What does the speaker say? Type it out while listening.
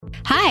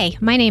Hi,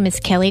 my name is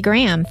Kelly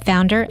Graham,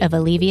 founder of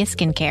Alivia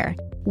Skincare.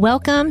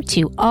 Welcome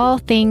to All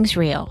Things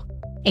Real,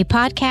 a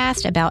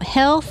podcast about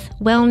health,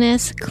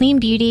 wellness, clean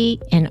beauty,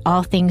 and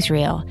all things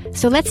real.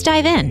 So let's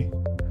dive in.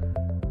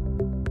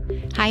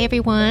 Hi,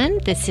 everyone.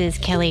 This is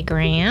Kelly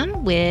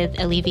Graham with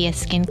Alivia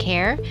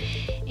Skincare,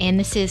 and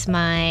this is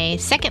my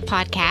second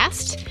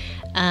podcast.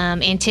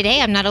 And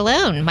today I'm not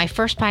alone. My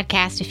first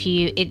podcast,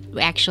 it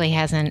actually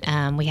hasn't,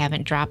 we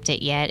haven't dropped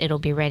it yet. It'll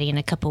be ready in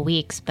a couple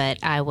weeks, but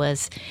I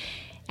was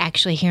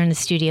actually here in the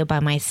studio by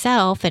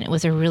myself, and it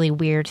was a really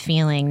weird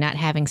feeling not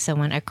having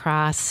someone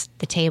across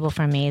the table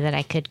from me that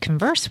I could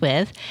converse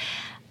with.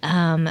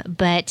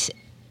 But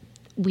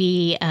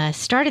we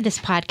started this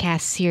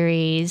podcast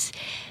series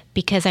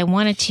because I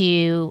wanted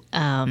to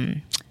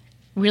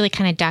really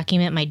kind of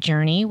document my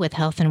journey with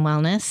health and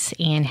wellness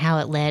and how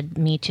it led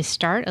me to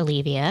start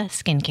Alivia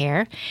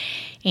Skincare.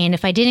 And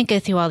if I didn't go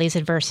through all these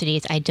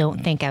adversities, I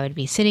don't think I would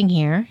be sitting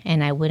here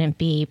and I wouldn't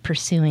be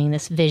pursuing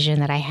this vision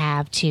that I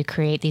have to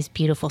create these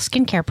beautiful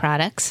skincare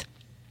products.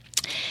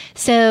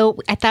 So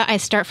I thought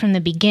I'd start from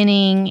the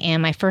beginning,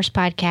 and my first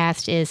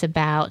podcast is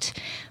about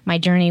my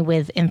journey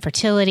with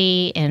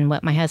infertility and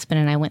what my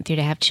husband and I went through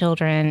to have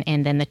children,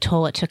 and then the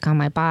toll it took on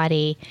my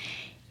body.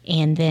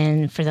 And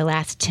then for the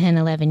last 10,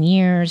 11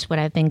 years, what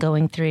I've been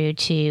going through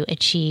to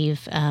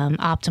achieve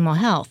optimal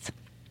health.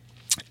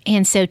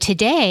 And so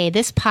today,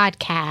 this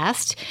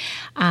podcast,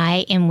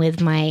 I am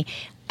with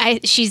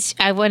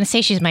I want to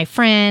say she's my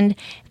friend,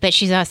 but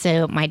she's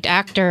also my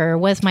doctor, or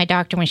was my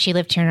doctor when she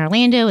lived here in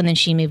Orlando, and then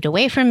she moved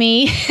away from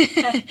me.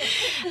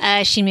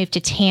 She moved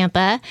to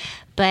Tampa.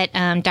 But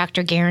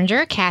Dr.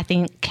 Geringer,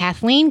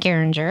 Kathleen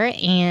Geringer,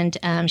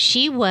 and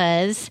she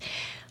was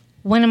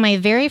one of my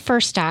very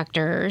first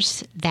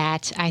doctors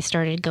that I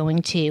started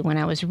going to when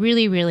I was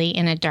really, really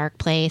in a dark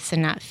place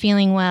and not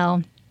feeling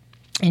well.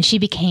 And she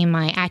became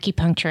my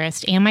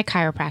acupuncturist and my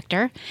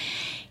chiropractor.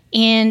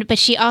 But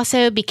she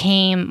also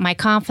became my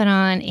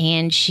confidant,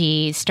 and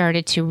she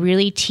started to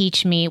really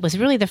teach me, was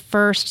really the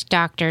first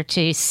doctor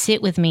to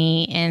sit with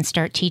me and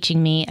start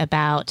teaching me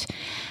about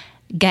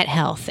gut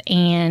health.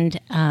 And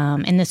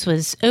this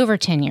was over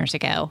 10 years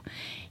ago.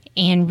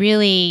 And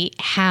really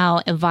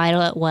how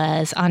vital it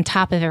was, on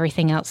top of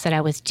everything else that I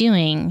was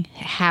doing,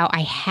 how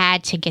I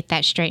had to get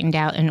that straightened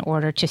out in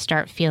order to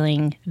start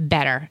feeling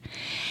better.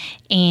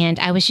 And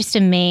I was just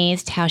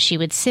amazed how she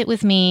would sit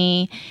with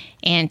me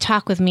and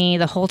talk with me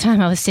the whole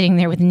time I was sitting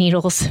there with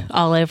needles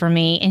all over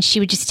me. And she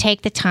would just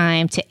take the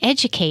time to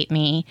educate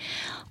me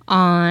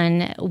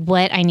on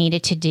what I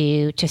needed to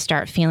do to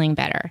start feeling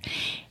better.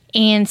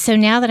 And so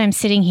now that I'm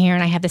sitting here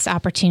and I have this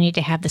opportunity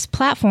to have this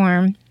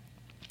platform,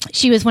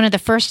 she was one of the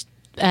first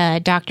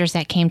doctors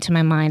that came to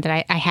my mind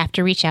that I have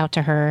to reach out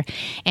to her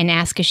and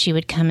ask if she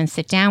would come and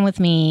sit down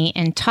with me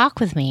and talk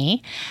with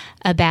me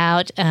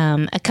about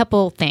a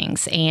couple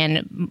things.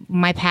 And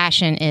my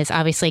passion is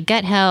obviously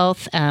gut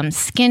health,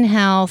 skin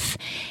health,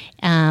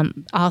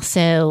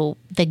 also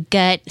the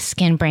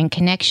gut-skin-brain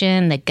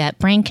connection, the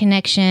gut-brain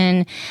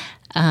connection.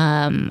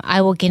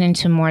 I will get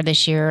into more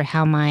this year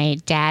how my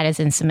dad is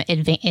in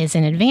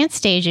advanced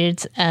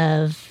stages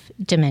of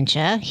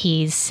dementia.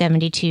 He's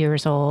 72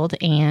 years old,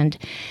 and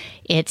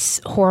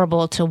it's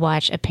horrible to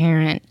watch a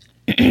parent,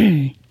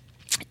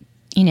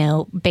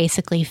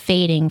 basically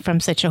fading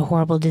from such a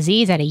horrible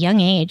disease at a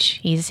young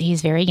age.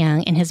 He's very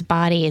young, and his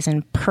body is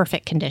in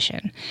perfect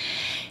condition.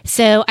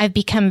 So I've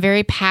become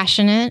very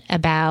passionate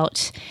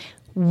about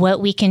what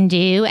we can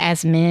do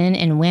as men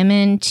and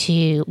women,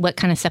 to what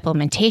kind of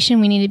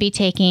supplementation we need to be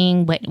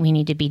taking, what we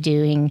need to be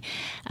doing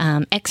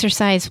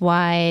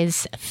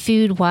exercise-wise,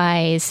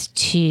 food-wise,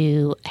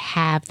 to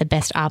have the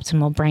best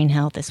optimal brain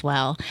health as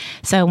well.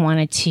 So I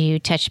wanted to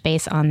touch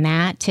base on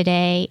that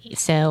today.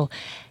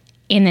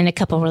 And then a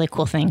couple really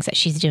cool things that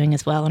she's doing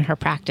as well in her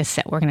practice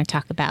that we're going to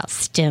talk about: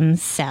 stem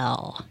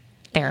cell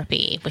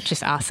therapy, which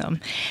is awesome.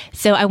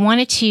 So I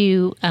wanted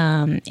to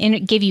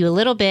give you a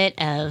little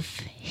bit of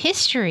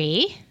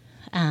history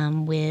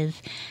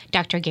with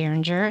Dr.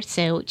 Geringer.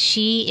 So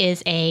she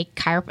is a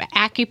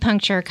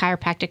acupuncture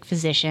chiropractic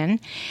physician.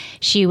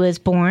 She was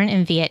born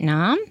in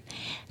Vietnam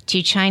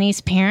to Chinese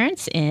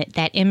parents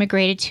that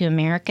immigrated to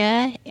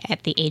America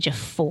at the age of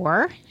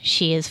 4.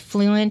 She is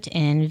fluent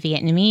in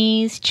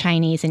Vietnamese,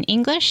 Chinese, and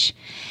English.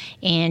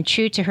 And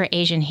true to her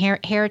Asian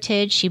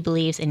heritage, she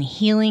believes in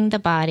healing the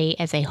body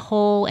as a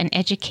whole and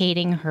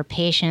educating her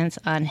patients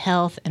on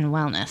health and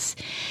wellness.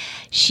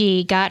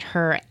 She got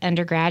her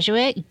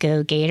undergraduate,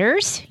 Go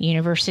Gators,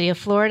 University of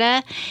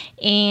Florida,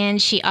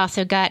 and she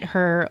also got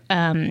her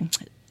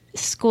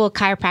school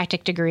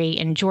chiropractic degree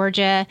in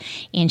Georgia,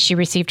 and she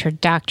received her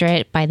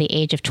doctorate by the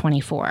age of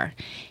 24.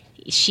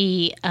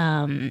 She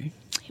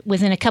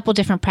was in a couple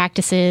different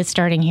practices,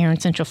 starting here in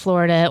Central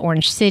Florida,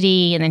 Orange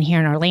City, and then here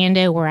in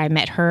Orlando, where I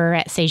met her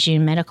at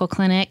Sejun Medical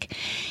Clinic.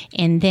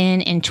 And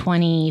then in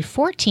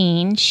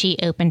 2014, she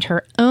opened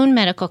her own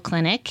medical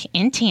clinic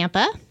in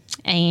Tampa,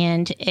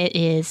 and it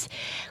is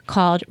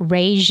called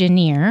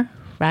Régénère,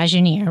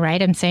 Rajuneer,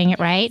 right? I'm saying it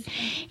right.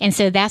 And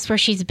so that's where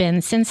she's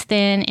been since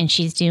then. And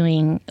she's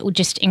doing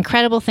just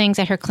incredible things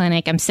at her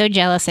clinic. I'm so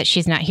jealous that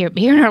she's not here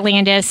in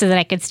Orlando so that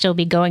I could still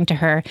be going to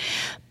her.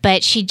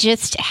 But she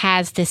just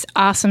has this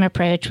awesome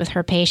approach with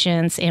her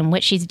patients and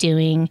what she's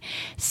doing.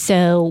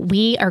 So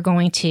we are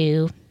going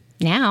to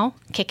now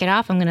kick it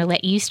off. I'm going to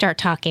let you start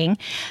talking.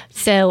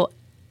 So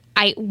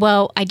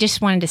I just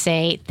wanted to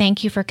say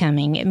thank you for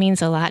coming. It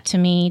means a lot to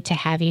me to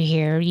have you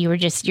here. You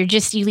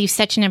leave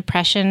such an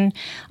impression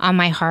on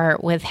my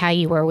heart with how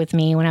you were with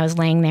me when I was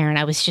laying there, and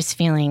I was just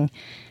feeling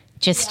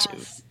just.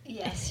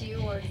 Yes, you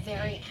were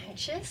very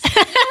anxious.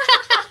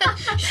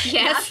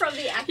 Yes. Not from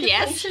the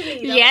acupuncture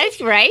needle.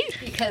 Yes, right.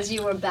 Because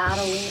you were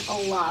battling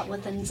a lot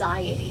with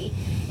anxiety.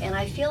 And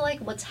I feel like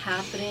what's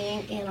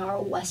happening in our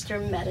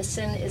Western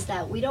medicine is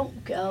that we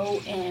don't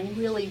go and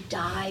really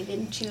dive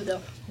into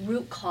the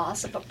root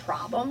cause of a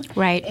problem.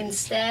 Right.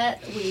 Instead,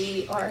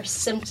 we are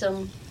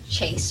symptom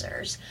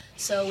chasers.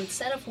 So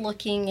instead of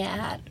looking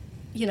at,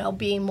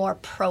 being more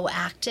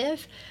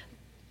proactive,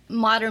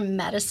 modern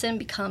medicine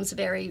becomes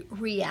very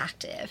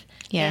reactive.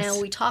 Yes.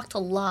 And we talked a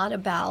lot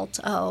about,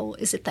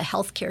 is it the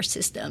healthcare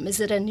system?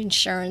 Is it an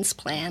insurance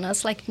plan? I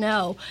was like,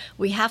 no,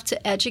 we have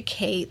to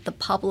educate the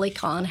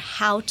public on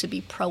how to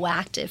be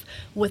proactive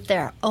with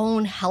their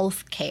own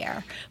health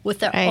care, with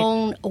their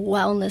own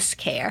wellness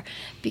care,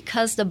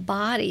 because the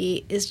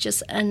body is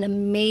just an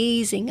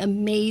amazing,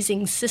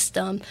 amazing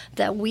system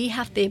that we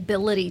have the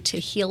ability to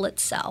heal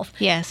itself.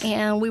 Yes.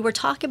 And we were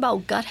talking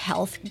about gut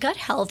health. Gut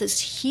health is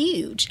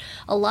huge.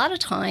 A lot of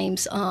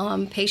times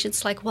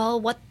patients like, well,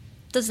 what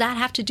does that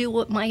have to do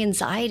with my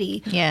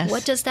anxiety? Yes.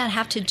 What does that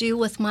have to do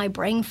with my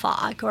brain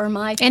fog or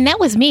my... And that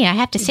was me, I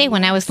have to say,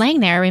 when I was laying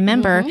there. I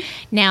remember,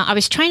 now I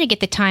was trying to get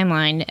the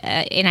timeline,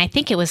 and I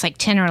think it was like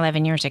 10 or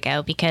 11 years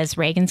ago, because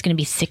Reagan's going to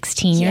be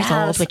 16 years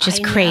old, which is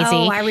crazy.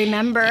 I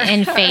remember.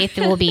 And Faith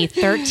will be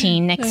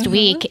 13 next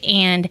week.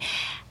 And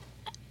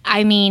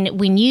I mean,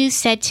 when you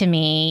said to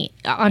me,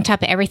 on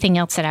top of everything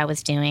else that I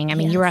was doing, I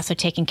mean, you were also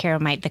taking care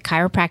of the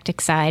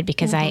chiropractic side,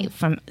 because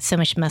from so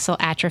much muscle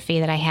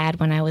atrophy that I had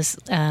when I was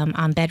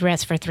on bed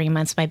rest for 3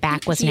 months, my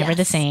back was never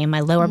the same.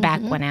 My lower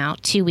back went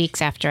out 2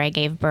 weeks after I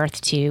gave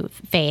birth to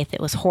Faith. It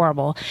was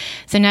horrible.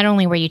 So not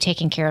only were you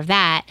taking care of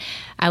that,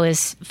 I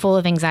was full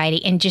of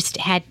anxiety and just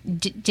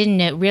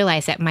didn't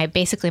realize that my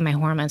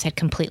hormones had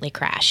completely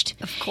crashed.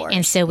 Of course.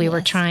 And so we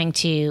were trying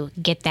to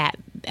get that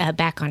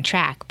back on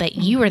track. But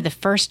you were the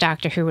first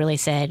doctor who really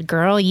said,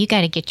 girl, you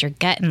got to get your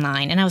gut in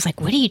line. And I was like,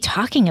 what are you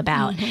talking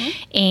about?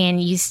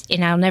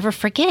 And I'll never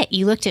forget,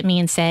 you looked at me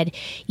and said,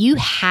 you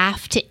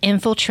have to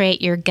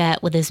infiltrate your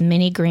gut with as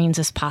many greens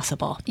as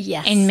possible.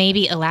 Yes. And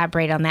maybe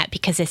elaborate on that,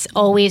 because it's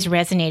always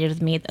resonated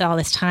with me all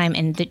this time.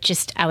 And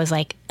I was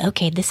like,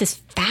 okay, this is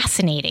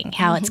fascinating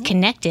how it's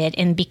connected.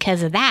 And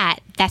because of that,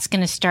 that's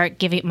going to start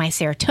giving my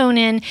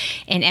serotonin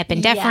and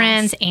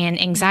epinephrine and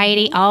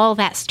anxiety. All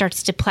that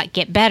starts to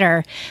get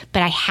better,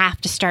 but I have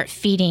to start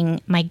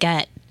feeding my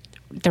gut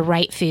the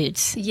right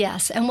foods.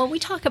 Yes, and when we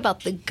talk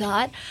about the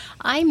gut,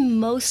 I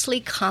mostly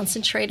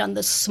concentrate on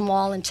the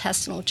small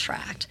intestinal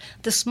tract.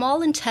 The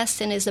small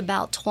intestine is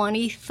about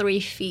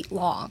 23 feet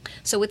long.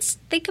 So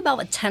think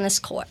about a tennis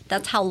court.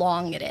 That's how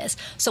long it is.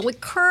 So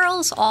it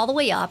curls all the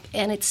way up,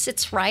 and it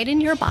sits right in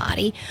your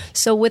body.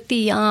 So with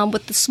the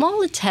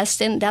small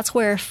intestine, that's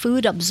where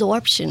food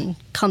absorption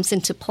comes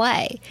into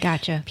play.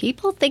 Gotcha.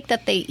 People think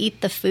that they eat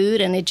the food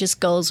and it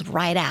just goes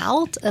right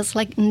out. It's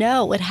like,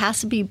 no, it has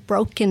to be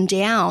broken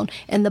down,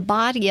 and the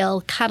body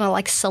will kind of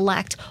like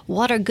select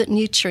what are good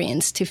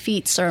nutrients to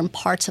feed certain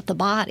parts of the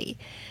body.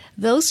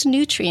 Those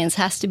nutrients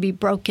has to be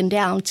broken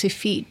down to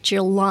feed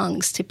your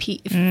lungs, to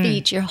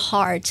feed your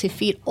heart, to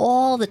feed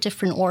all the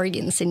different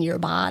organs in your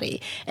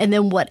body. And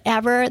then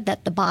whatever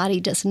that the body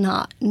does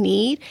not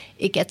need,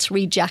 it gets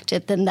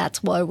rejected. Then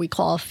that's what we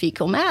call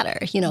fecal matter.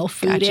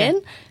 Food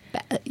in,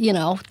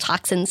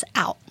 toxins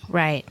out.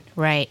 Right.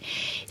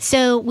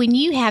 So when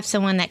you have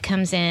someone that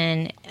comes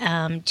in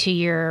to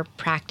your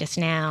practice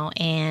now,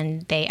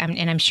 and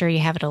I'm sure you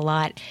have it a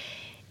lot,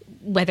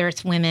 whether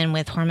it's women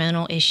with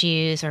hormonal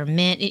issues or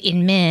men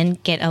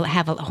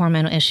have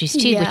hormonal issues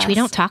too, which we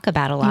don't talk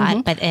about a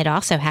lot, but it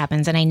also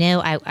happens. And I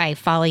know I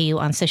follow you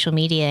on social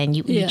media, and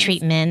you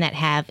treat men that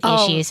have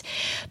issues,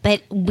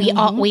 but we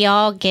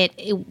all get,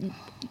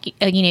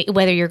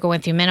 whether you're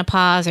going through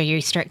menopause or you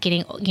start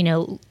getting,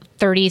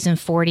 30s and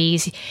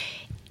 40s,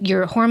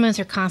 your hormones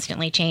are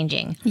constantly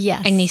changing.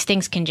 Yes. And these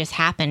things can just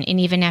happen. And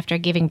even after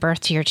giving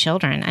birth to your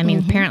children. I mean,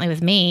 apparently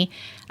with me,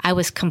 I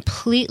was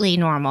completely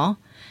normal,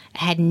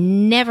 had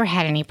never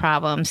had any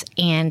problems.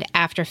 And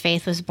after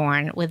Faith was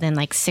born, within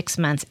like 6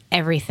 months,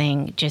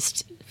 everything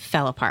just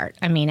fell apart.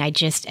 I mean, I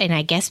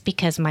guess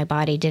because my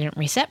body didn't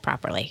reset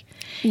properly.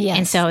 Yes.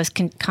 And so I was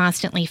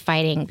constantly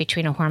fighting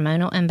between a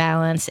hormonal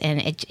imbalance, and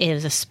it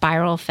was a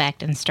spiral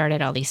effect and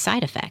started all these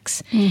side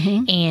effects.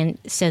 And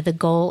so the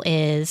goal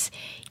is,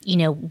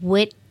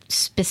 what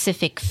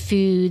specific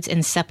foods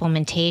and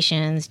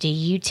supplementations do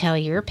you tell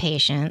your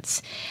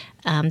patients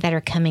that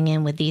are coming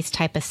in with these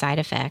type of side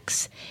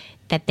effects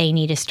that they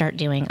need to start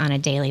doing on a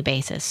daily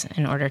basis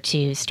in order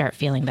to start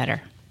feeling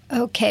better?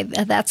 Okay,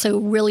 that's a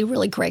really,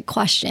 really great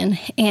question.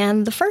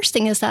 And the first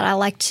thing is that I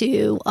like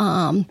to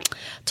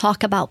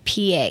talk about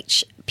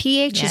pH.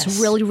 pH Yes. is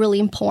really, really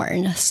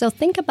important. So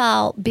think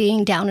about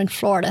being down in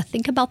Florida.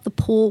 Think about the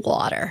pool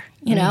water,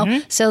 you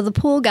know? So the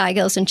pool guy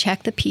goes and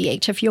check the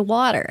pH of your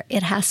water.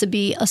 It has to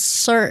be a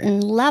certain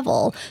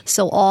level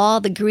so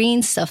all the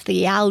green stuff,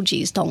 the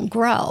algae, don't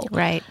grow.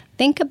 Right.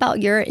 Think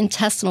about your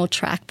intestinal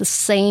tract the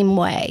same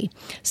way.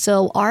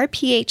 So our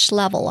pH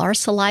level, our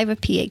saliva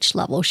pH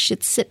level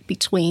should sit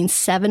between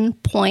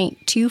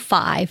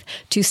 7.25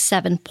 to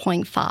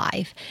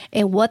 7.5.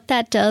 And what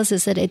that does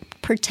is that it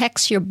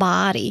protects your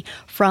body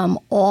from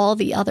all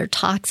the other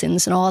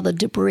toxins and all the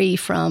debris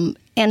from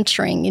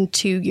entering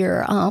into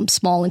your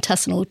small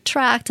intestinal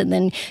tract. And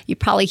then you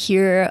probably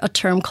hear a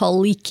term called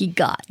leaky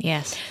gut.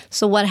 Yes.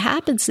 So what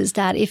happens is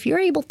that if you're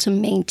able to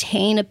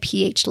maintain a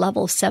pH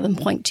level of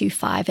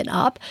 7.25 and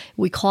up,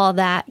 we call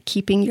that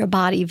keeping your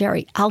body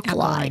very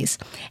alkalized.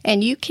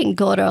 And you can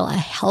go to a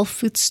health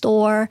food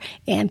store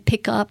and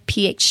pick up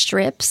pH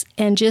strips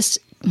and just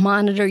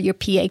monitor your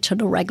pH on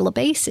a regular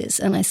basis.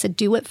 And I said,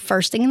 do it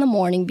first thing in the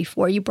morning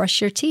before you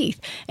brush your teeth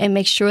and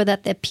make sure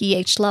that the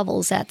pH level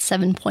is at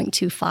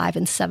 7.25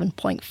 and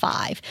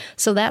 7.5.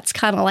 So that's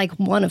kind of like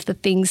one of the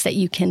things that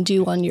you can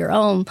do on your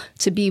own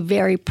to be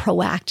very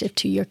proactive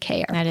to your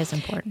care. That is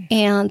important.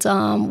 And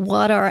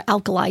what are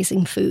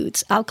alkalizing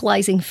foods?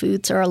 Alkalizing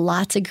foods are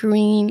lots of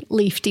green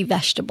leafy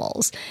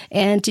vegetables.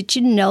 And did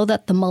you know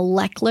that the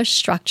molecular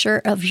structure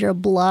of your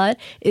blood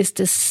is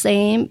the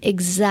same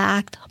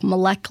exact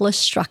molecular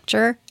structure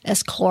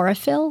as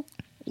chlorophyll,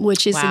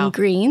 which is Wow. in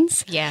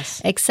greens?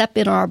 Yes. Except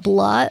in our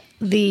blood,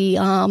 the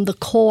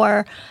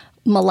core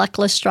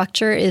molecular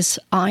structure is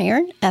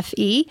iron,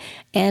 Fe,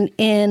 and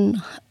in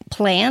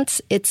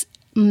plants, it's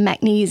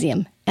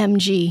magnesium,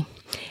 Mg.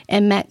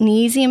 And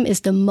magnesium is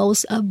the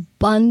most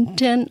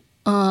abundant,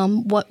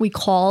 what we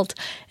called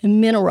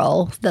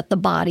mineral that the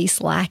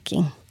body's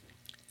lacking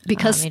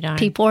because darn.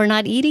 people are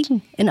not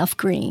eating enough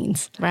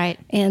greens. Right.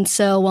 And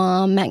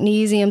so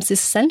magnesium is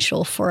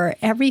essential for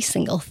every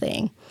single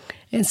thing.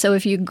 And so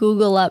if you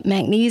Google up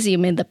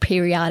magnesium in the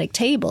periodic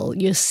table,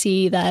 you'll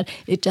see that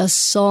it does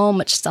so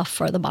much stuff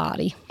for the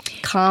body,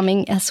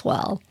 calming as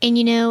well. And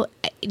you know,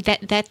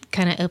 that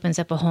kind of opens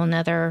up a whole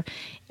nother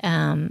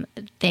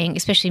thing,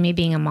 especially me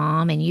being a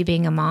mom and you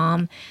being a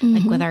mom,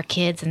 like with our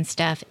kids and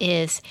stuff,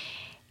 is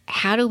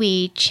how do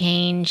we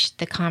change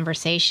the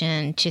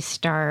conversation to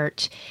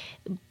start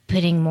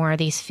putting more of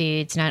these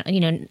foods,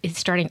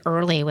 starting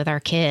early with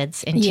our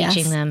kids and Yes.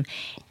 teaching them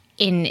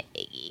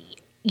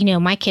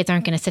my kids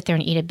aren't going to sit there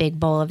and eat a big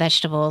bowl of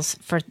vegetables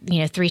for,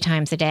 3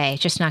 times a day.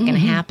 It's just not going to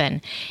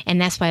happen. And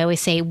that's why I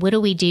always say, what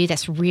do we do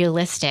that's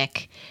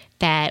realistic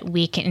that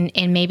we can,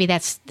 and maybe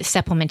that's the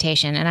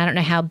supplementation. And I don't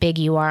know how big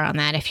you are on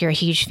that. If you're a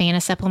huge fan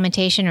of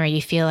supplementation or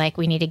you feel like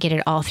we need to get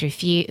it all through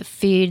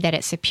food, that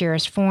it's the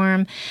purest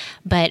form.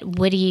 But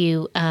what do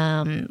you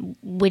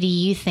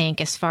think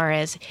as far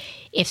as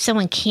if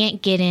someone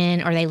can't get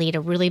in or they lead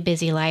a really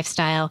busy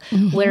lifestyle,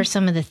 what are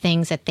some of the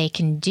things that they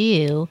can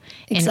do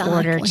in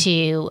order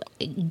to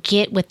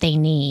get what they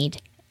need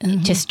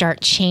to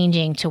start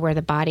changing to where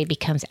the body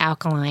becomes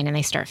alkaline and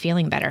they start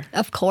feeling better?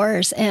 Of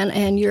course.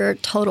 And you're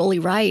totally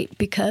right,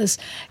 because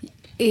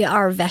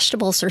our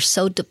vegetables are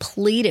so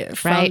depleted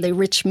from the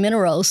rich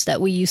minerals that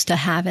we used to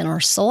have in our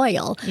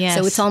soil. Yes.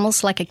 So it's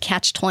almost like a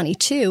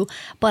catch-22.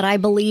 But I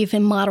believe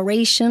in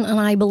moderation and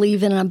I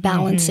believe in a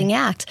balancing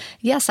act.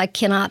 Yes, I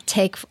cannot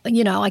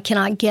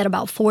get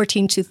about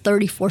 14 to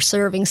 34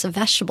 servings of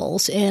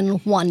vegetables in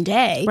one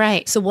day.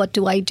 Right. So what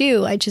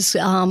do? I just,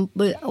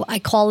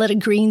 I call it a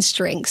greens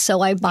drink.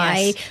 So I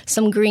buy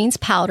some greens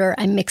powder,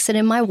 I mix it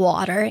in my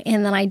water,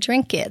 and then I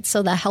drink it.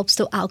 So that helps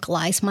to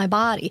alkalize my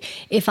body.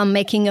 If I'm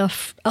making a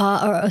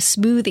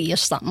smoothie or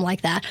something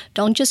like that,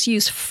 don't just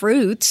use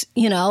fruits,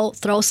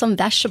 throw some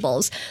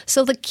vegetables.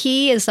 So the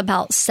key is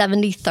about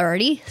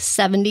 70-30,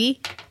 70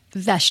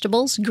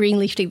 vegetables, green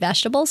leafy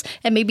vegetables,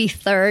 and maybe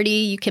 30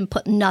 you can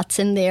put nuts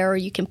in there, or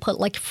you can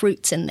put like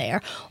fruits in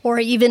there, or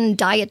even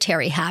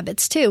dietary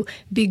habits too.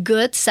 Be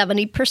good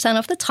 70%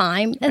 of the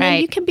time, and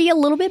then you can be a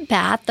little bit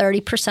bad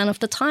 30% of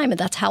the time. And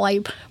that's how I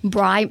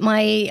bribe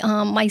my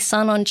my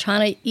son on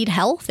trying to eat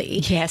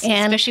healthy. Yes,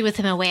 and especially with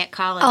him away at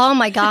college. Oh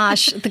my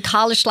gosh, the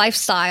college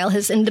lifestyle,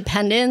 his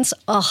independence.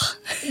 Oh,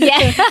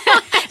 Yeah.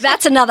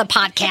 that's another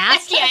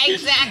podcast. Yeah,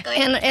 exactly.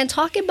 And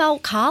talking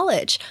about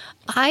college,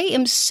 I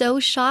am so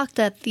shocked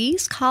that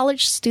these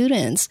college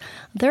students,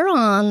 they're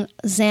on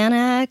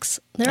Xanax,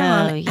 they're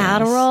on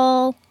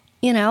Adderall.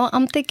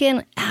 I'm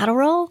thinking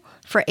Adderall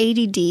for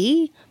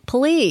ADD?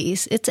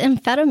 Please, it's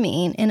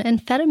amphetamine. And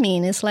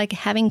amphetamine is like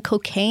having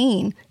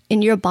cocaine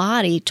in your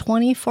body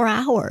 24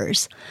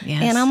 hours.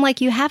 Yes. And I'm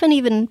like, you haven't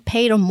even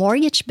paid a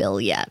mortgage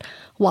bill yet.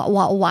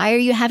 Why are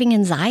you having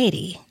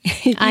anxiety?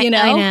 I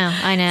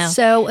know.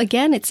 So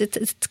again, it's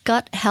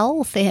gut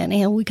health,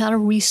 and we got to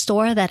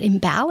restore that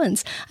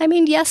imbalance. I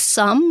mean, yes,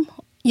 some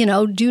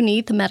do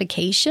need the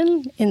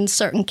medication in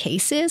certain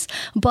cases,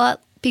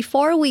 but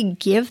before we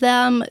give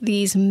them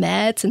these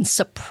meds and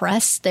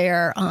suppress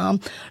their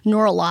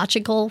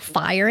neurological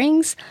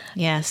firings,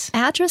 yes,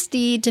 address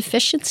the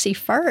deficiency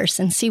first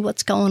and see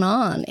what's going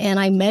on. And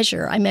I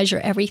measure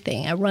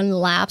everything. I run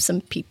labs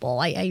on people.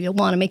 I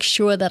want to make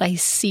sure that I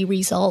see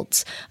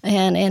results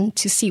and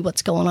to see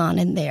what's going on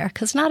in there,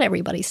 because not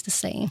everybody's the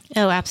same.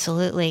 Oh,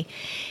 absolutely.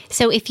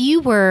 So if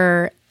you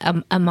were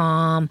a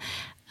mom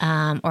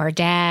or a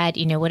dad,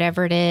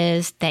 whatever it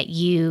is that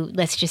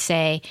let's just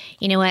say,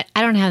 you know what,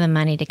 I don't have the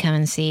money to come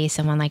and see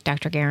someone like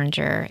Dr.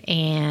 Geringer,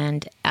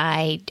 and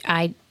I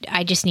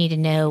just need to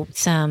know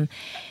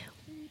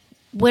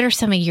what are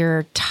some of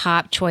your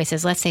top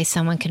choices? Let's say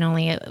someone can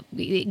only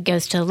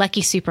goes to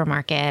Lucky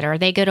Supermarket, or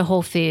they go to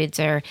Whole Foods,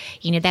 or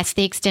that's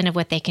the extent of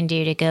what they can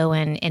do to go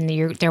and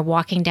they're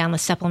walking down the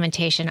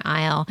supplementation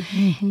aisle.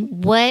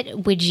 Mm-hmm.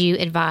 What would you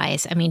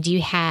advise? I mean, do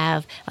you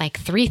have like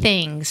 3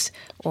 things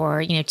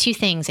or 2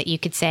 things that you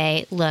could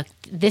say, look,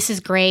 this is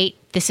great.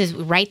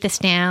 Write this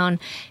down.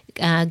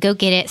 Go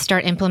get it,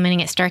 start implementing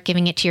it, start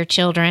giving it to your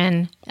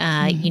children.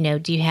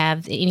 Do you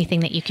have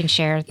anything that you can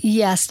share?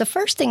 Yes. The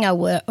first thing I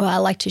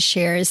like to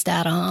share is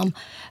that,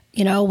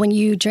 when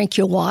you drink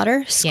your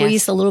water,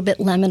 squeeze a little bit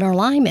lemon or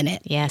lime in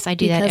it. Yes, I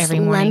do that every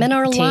morning. Lemon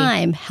or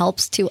lime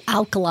helps to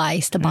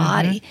alkalize the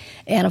body.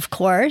 And of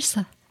course,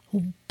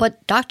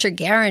 but Dr.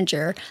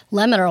 Geringer,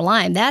 lemon or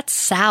lime, that's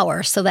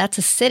sour, so that's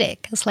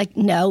acidic. It's like,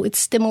 no, it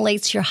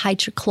stimulates your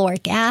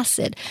hydrochloric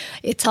acid.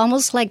 It's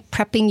almost like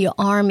prepping your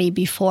army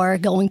before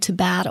going to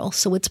battle.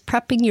 So it's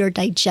prepping your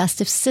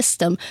digestive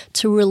system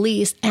to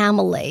release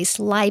amylase,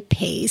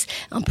 lipase,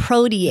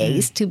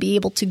 protease to be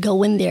able to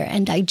go in there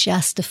and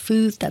digest the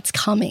food that's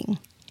coming.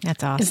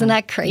 That's awesome. Isn't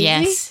that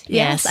crazy?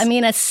 Yes. I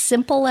mean, as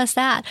simple as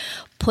that.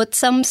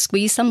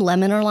 Squeeze some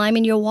lemon or lime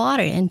in your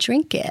water and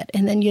drink it.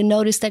 And then you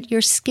notice that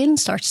your skin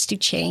starts to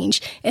change.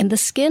 And the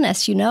skin,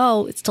 as you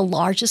know, it's the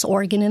largest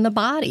organ in the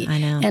body. I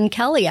know. And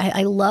Kelly,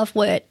 I love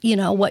what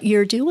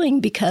you're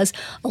doing, because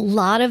a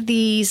lot of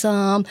these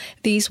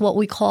what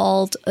we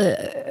called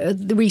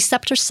the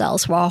receptor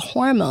cells for our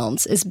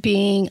hormones is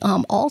being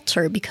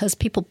altered because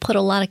people put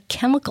a lot of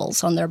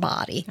chemicals on their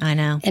body. I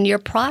know. And your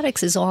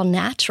products is all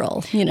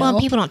natural, Well,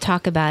 people don't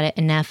talk about it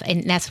enough.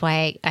 And that's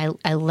why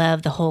I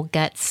love the whole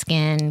gut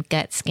skin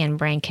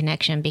brain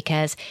connection,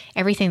 because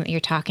everything that you're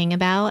talking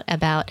about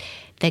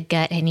the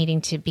gut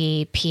needing to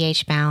be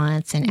pH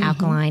balanced and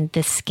alkaline,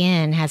 the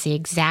skin has the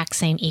exact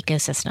same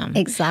ecosystem.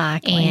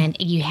 Exactly. And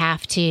you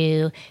have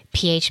to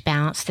pH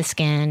balance the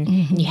skin,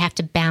 and you have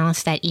to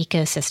balance that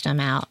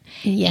ecosystem out.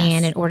 Yes.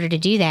 And in order to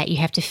do that, you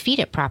have to feed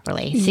it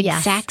properly. It's the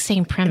exact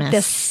same premise.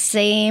 The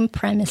same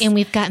premise. And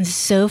we've gotten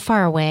so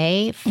far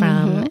away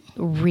from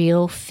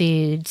real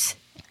foods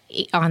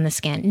on the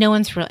skin.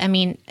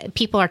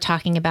 People are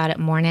talking about it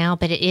more now,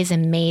 but it is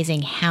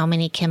amazing how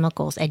many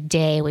chemicals a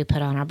day we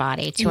put on our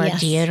body, to our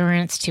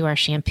deodorants, to our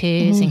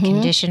shampoos and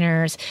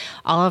conditioners,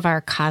 all of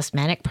our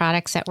cosmetic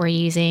products that we're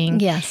using,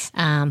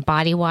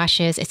 body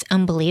washes. It's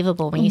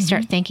unbelievable when you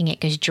start thinking it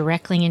goes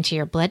directly into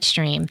your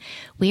bloodstream.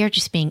 We are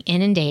just being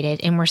inundated,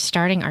 and we're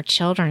starting our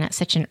children at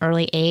such an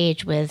early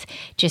age with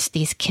just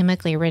these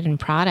chemically ridden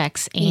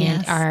products,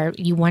 and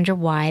you wonder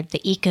why the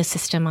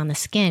ecosystem on the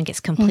skin gets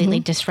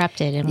completely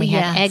disrupted, and we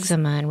have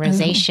eczema and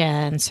rosacea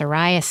and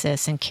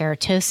psoriasis and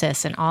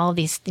keratosis and all of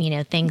these,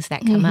 things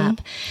that come up.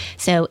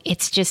 So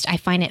it's just, I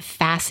find it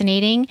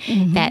fascinating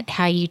that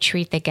how you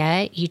treat the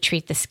gut, you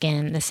treat the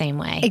skin the same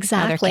way.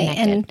 Exactly.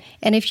 And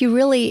if you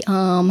really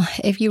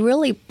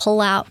pull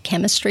out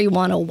Chemistry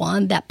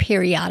 101, that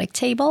periodic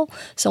table.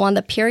 So on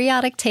the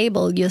periodic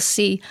table, you'll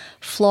see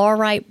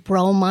fluorite,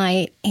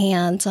 bromide,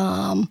 and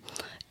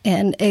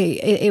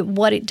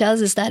what it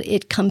does is that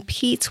it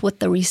competes with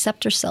the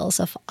receptor cells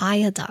of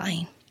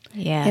iodine.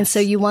 Yes. And so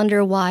you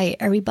wonder why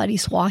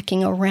everybody's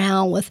walking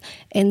around with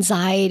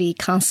anxiety,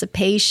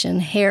 constipation,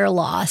 hair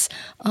loss,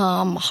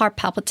 heart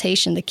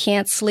palpitation, they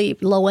can't sleep,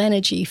 low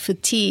energy,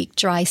 fatigue,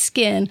 dry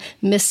skin,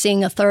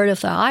 missing a third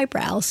of their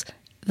eyebrows.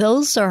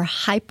 Those are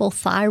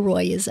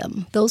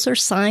hypothyroidism. Those are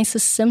signs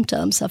and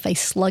symptoms of a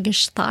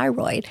sluggish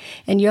thyroid.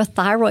 And your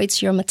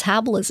thyroid's your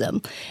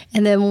metabolism.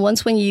 And then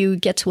when you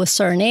get to a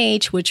certain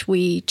age, which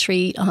we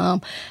treat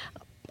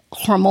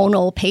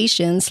hormonal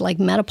patients like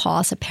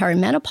menopause or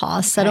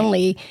perimenopause,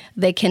 suddenly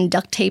they can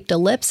duct tape the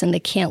lips and they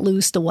can't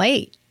lose the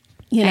weight.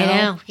 I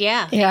know.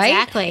 Yeah, right?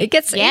 Exactly. It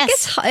gets tough.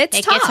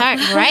 Gets hard.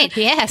 Right.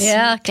 Yes.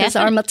 Yeah, because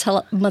our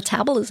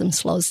metabolism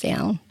slows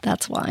down.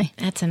 That's why.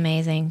 That's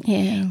amazing.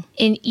 Yeah.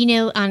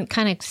 And, on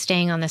kind of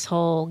staying on this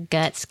whole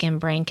gut, skin,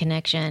 brain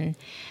connection,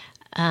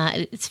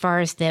 as far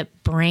as the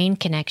brain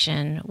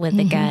connection with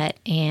the gut,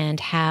 and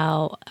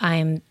how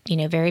I'm,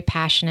 very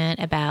passionate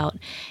about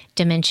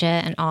dementia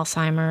and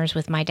Alzheimer's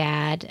with my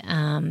dad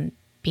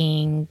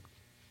being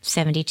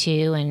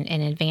 72 and in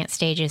advanced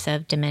stages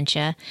of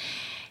dementia.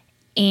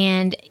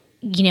 And,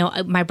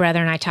 my brother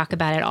and I talk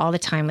about it all the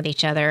time with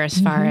each other as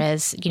far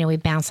as, we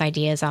bounce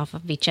ideas off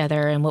of each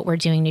other and what we're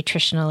doing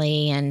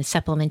nutritionally and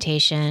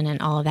supplementation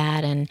and all of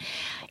that. And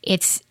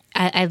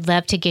I'd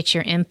love to get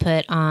your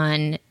input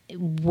on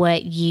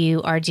what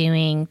you are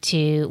doing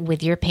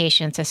with your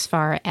patients as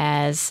far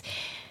as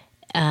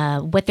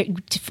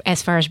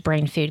as far as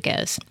brain food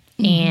goes,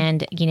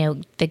 and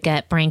the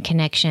gut brain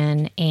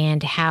connection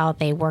and how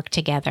they work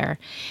together.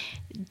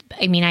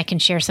 I mean, I can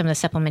share some of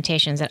the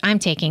supplementations that I'm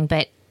taking,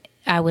 but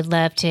I would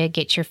love to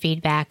get your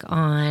feedback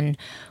on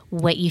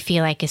what you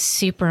feel like is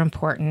super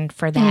important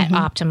for that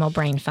optimal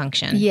brain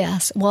function.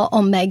 Yes. Well,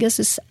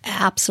 omegas is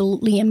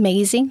absolutely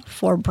amazing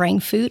for brain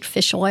food,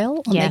 fish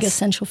oil, omega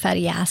essential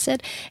fatty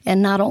acid.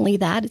 And not only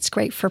that, it's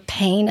great for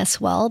pain as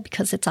well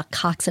because it's a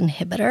COX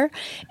inhibitor.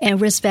 And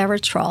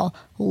resveratrol,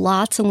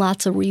 lots and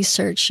lots of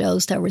research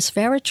shows that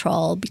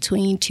resveratrol,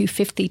 between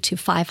 250 to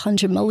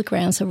 500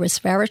 milligrams of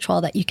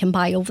resveratrol that you can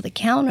buy over the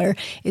counter,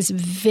 is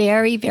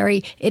very,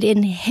 very, it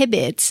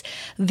inhibits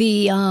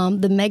the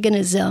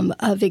mechanism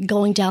of it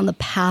going down the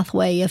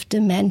pathway of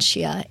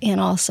dementia and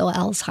also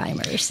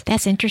Alzheimer's.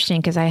 That's interesting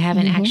because I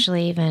haven't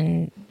actually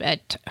even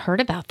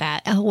heard about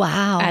that. Oh,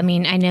 wow. I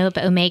mean, I know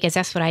about omegas.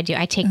 That's what I do.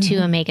 I take 2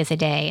 omegas a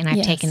day, and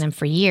I've taken them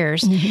for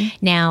years.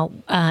 Now,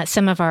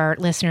 some of our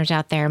listeners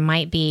out there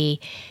might be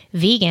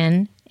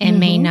vegan and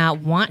may not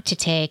want to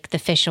take the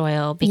fish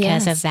oil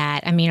because of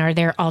that. I mean, are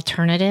there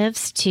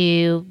alternatives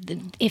to,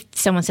 if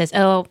someone says,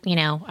 oh,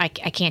 I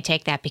can't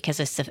take that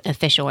because it's a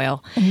fish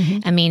oil.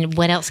 I mean,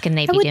 what else can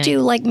they be doing? I would do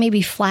like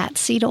maybe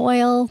flaxseed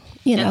oil,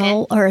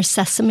 or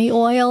sesame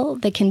oil.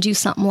 They can do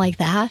something like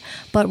that.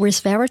 But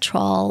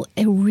resveratrol,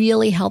 it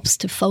really helps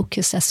to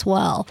focus as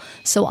well.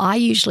 So I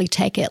usually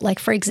take it, like,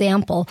 for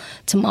example,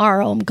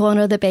 tomorrow I'm going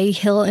to the Bay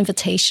Hill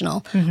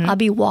Invitational. I'll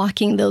be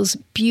walking those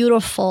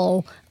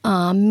beautiful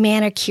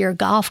manicure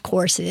golf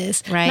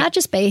courses, not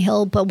just Bay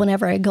Hill, but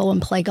whenever I go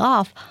and play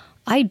golf,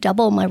 I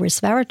double my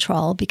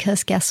resveratrol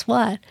because guess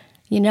what?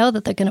 You know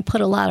that they're going to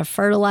put a lot of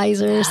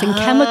fertilizers and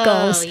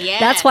chemicals. Yes.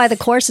 That's why the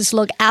courses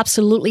look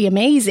absolutely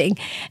amazing.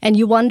 And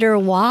you wonder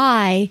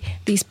why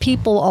these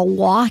people are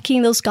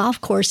walking those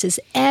golf courses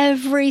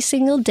every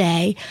single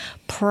day,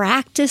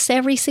 practice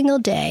every single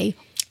day,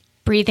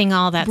 breathing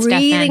all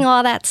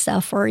that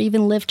stuff, or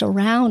even lived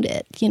around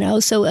it.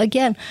 So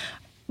again,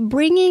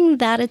 bringing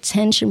that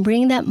attention,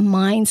 bringing that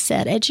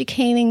mindset,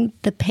 educating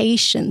the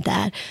patient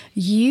that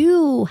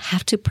you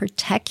have to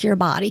protect your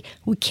body.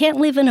 We can't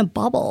live in a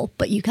bubble,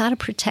 but you got to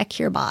protect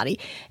your body.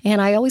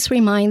 And I always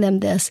remind them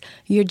this: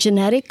 your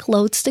genetic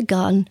loads the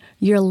gun,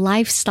 your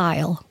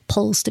lifestyle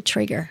pulls the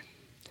trigger.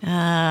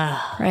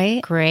 Right?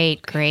 Great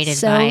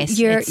advice.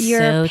 So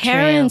your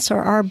parents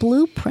are our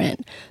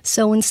blueprint.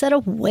 So instead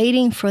of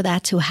waiting for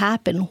that to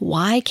happen,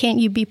 why can't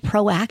you be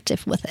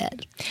proactive with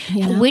it?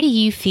 What do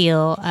you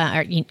feel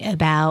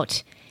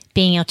about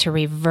being able to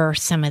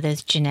reverse some of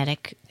those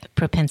genetic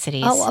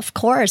propensities? Oh, of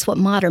course. With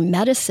modern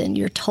medicine,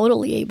 you're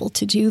totally able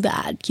to do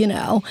that,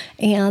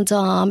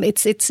 And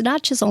it's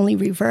not just only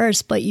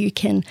reverse, but you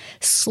can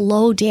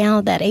slow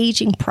down that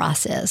aging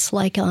process.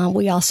 Like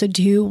we also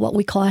do what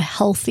we call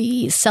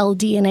healthy cell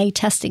DNA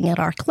testing at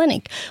our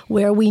clinic,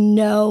 where we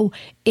know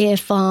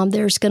if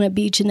there's going to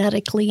be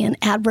genetically an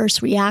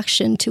adverse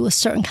reaction to a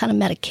certain kind of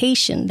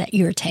medication that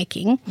you're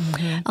taking.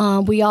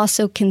 We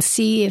also can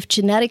see if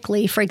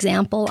genetically, for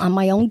example, on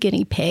my own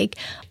guinea pig,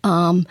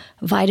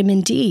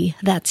 vitamin D,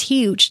 that's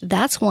huge.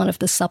 That's one of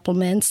the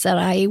supplements that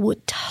I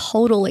would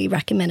totally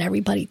recommend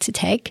everybody to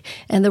take.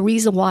 And the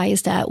reason why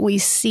is that we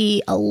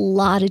see a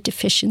lot of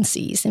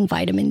deficiencies in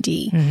vitamin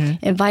D.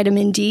 And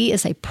vitamin D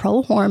is a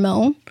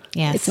pro-hormone.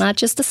 Yes. It's not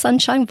just a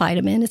sunshine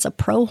vitamin. It's a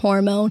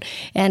pro-hormone.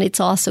 And it's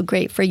also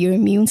great for your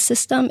immune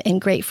system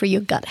and great for your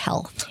gut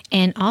health.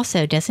 And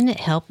also, doesn't it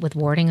help with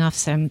warding off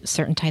some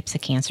certain types of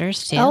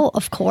cancers too? Oh,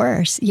 of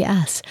course.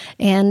 Yes.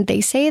 And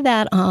they say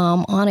that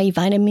on a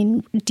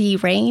vitamin D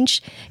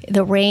range,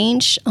 the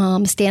range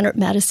standard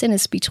medicine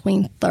is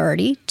between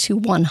 30 to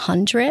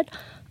 100.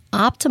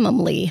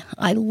 Optimally,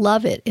 I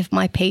love it if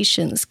my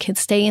patients can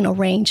stay in a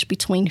range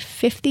between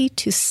 50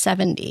 to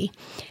 70.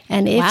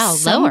 And if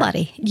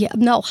somebody,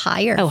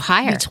 higher. Oh,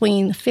 higher.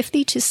 Between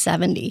 50 to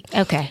 70.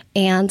 Okay.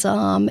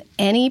 And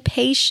any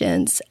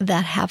patients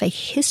that have a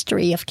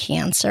history of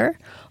cancer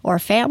or a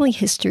family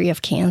history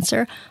of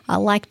cancer, I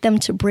like them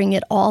to bring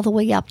it all the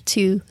way up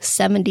to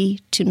 70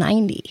 to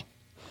 90.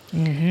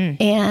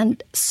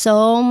 And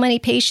so many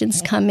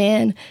patients come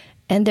in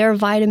and their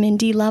vitamin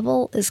D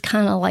level is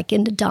kind of like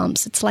in the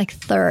dumps. It's like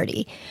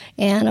 30.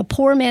 And a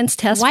poor man's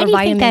test for vitamin D.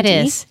 Why do you think that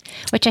is?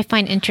 Which I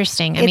find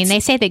interesting. I mean, they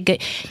say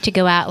that to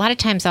go out, a lot of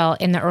times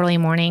in the early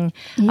morning,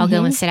 I'll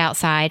go and sit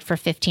outside for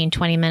 15,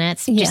 20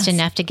 minutes, just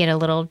enough to get a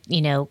little,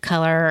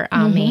 color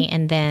on me,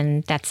 and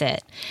then that's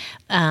it.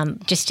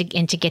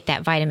 To get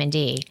that vitamin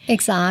D.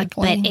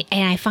 Exactly.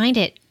 And I find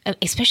it,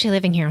 especially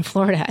living here in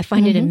Florida, I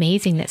find it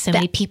amazing that so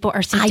many people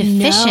are so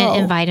deficient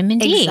in vitamin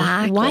D.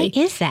 Exactly. Why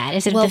is that?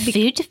 Is it the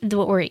food,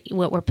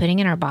 what we're putting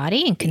in our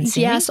body and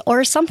consuming? Yes,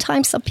 or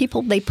sometimes some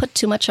people, they put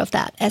too much of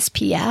that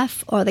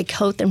SPF, or they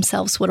coat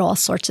themselves with all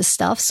sorts of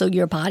stuff so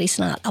your body's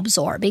not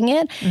absorbing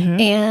it.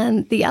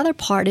 And the other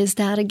part is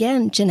that,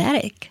 again,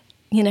 genetic.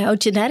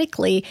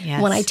 Genetically,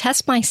 Yes. when I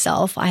test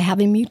myself, I have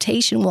a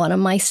mutation, one of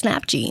my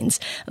SNP genes,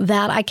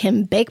 that I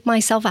can bake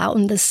myself out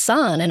in the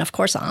sun. And of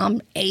course,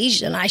 I'm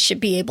Asian. I should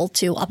be able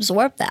to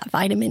absorb that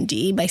vitamin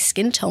D. My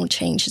skin tone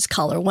changes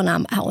color when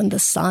I'm out in the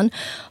sun,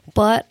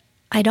 but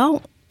I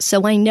don't.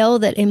 So I know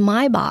that in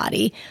my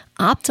body,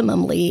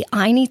 optimally,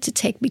 I need to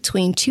take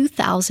between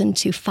 2,000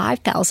 to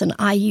 5,000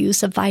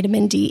 IUs of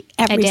vitamin D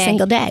every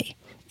single day.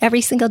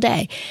 Every single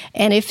day.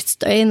 And if it's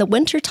in the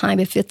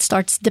wintertime, if it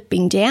starts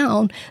dipping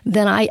down,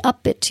 then I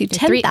up it to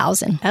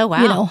 10,000. Oh,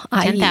 wow.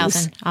 IUs.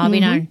 10,000. I'll be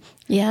darned.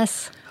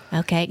 Yes.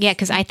 Okay. Yeah,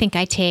 because I think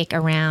I take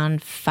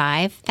around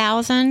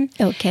 5,000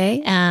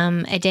 Okay.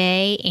 a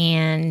day,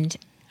 and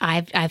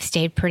I've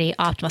stayed pretty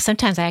optimal.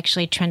 Sometimes I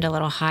actually trend a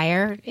little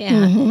higher,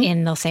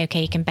 and they'll say,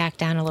 okay, you can back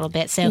down a little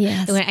bit. So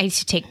Yes. I used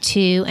to take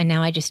 2, and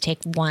now I just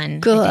take 1 a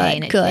day.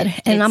 And Good.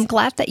 And I'm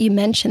glad that you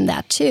mentioned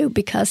that too,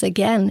 because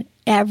again,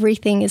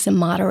 everything is in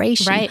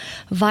moderation. Right.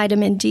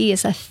 Vitamin D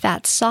is a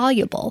fat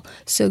soluble,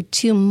 so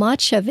too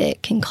much of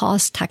it can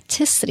cause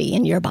toxicity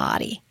in your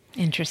body.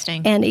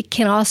 Interesting. And it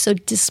can also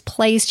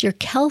displace your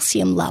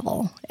calcium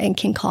level and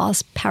can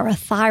cause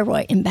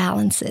parathyroid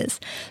imbalances.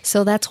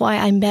 So that's why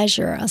I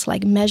measure. I was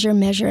like, measure.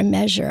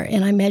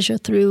 And I measure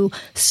through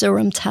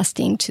serum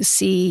testing to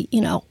see,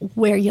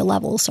 where your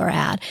levels are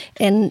at,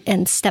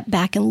 and step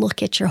back and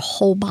look at your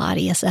whole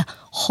body as a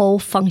whole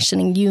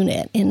functioning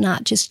unit and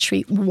not just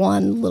treat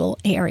one little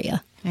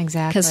area.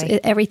 Exactly. Because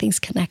everything's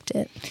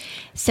connected.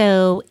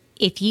 So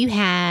if you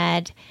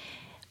had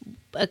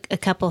a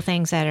couple of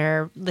things that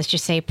are, let's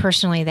just say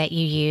personally, that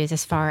you use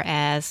as far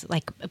as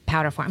like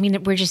powder form. I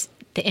mean, we're just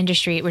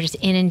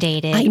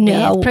inundated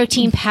with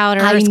protein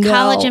powders,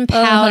 collagen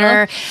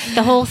powder,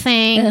 the whole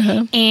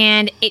thing.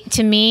 And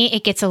to me,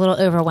 it gets a little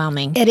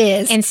overwhelming. It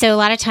is. And so a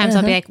lot of times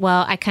I'll be like,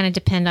 well, I kind of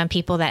depend on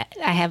people that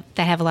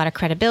have a lot of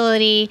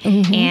credibility,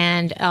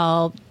 and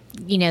I'll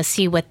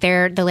see what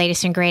they're the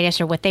latest and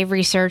greatest or what they've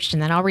researched,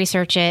 and then I'll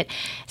research it,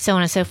 so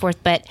on and so forth.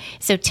 But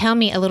so tell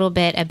me a little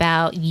bit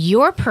about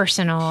your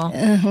personal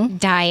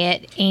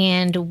diet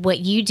and what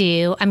you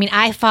do. I mean,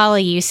 I follow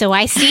you, so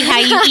I see how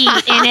you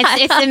eat, and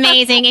it's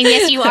amazing. And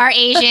yes, you are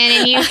Asian,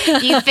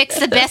 and you fix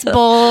the best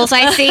bowls.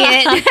 I see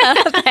it.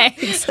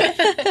 Thanks.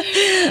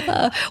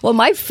 Well,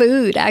 my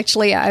food,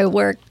 actually, I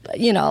work,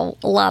 a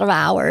lot of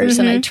hours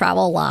and I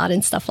travel a lot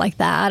and stuff like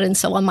that. And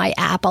so on my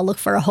app, I'll look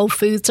for a Whole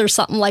Foods or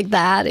something like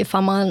that if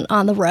I'm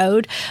on the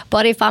road.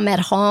 But if I'm at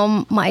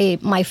home,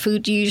 my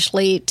food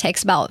usually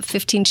takes about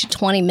 15 to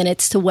 20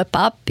 minutes to whip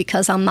up,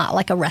 because I'm not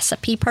like a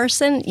recipe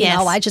person.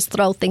 I just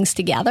throw things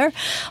together.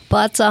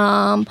 But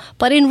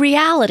in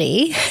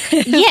reality,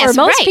 for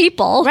most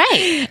people,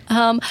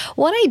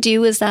 what I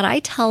do is that I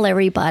tell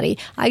everybody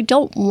I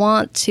don't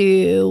want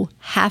to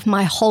have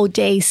my whole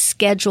day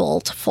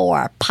scheduled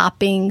for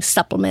popping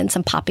supplements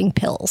and popping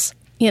pills.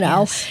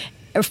 Yes.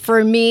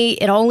 For me,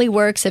 it only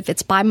works if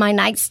it's by my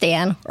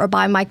nightstand or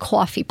by my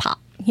coffee pot.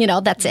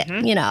 That's it,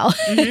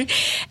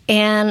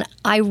 And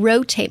I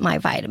rotate my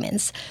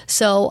vitamins.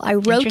 So I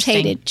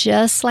rotate it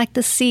just like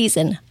the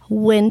season: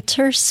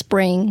 winter,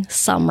 spring,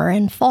 summer,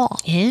 and fall.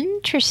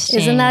 Interesting.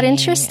 Isn't that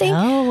interesting?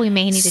 Oh, we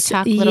may need to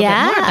talk a little bit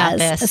more about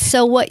this.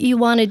 So what you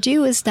want to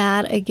do is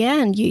that,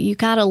 again, you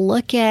got to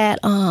look at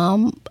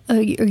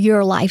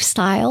your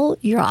lifestyle,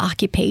 your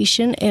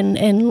occupation,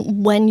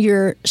 and when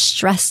you're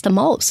stressed the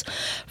most.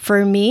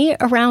 For me,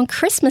 around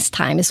Christmas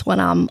time is when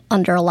I'm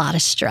under a lot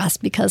of stress,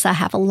 because I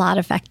have a lot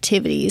of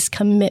activities,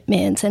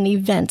 commitments, and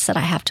events that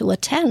I have to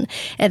attend.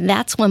 And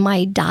that's when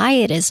my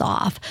diet is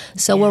off.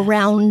 So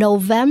around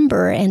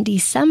November and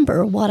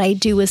December, what I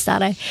do is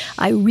that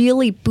I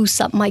really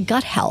boost up my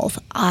gut health.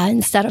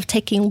 Instead of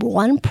taking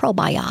one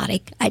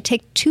probiotic, I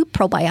take 2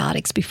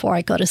 probiotics before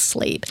I go to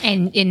sleep.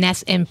 And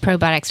that's in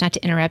probiotics, not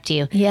to interrupt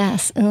you.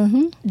 Yes.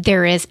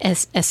 There is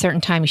a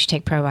certain time you should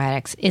take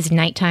probiotics. Is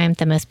nighttime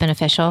the most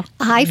beneficial?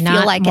 I feel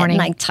Not like morning? at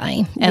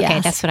nighttime. Okay,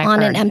 yes, that's what I've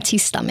heard. heard. On an empty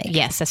stomach.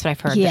 Yes, that's what I've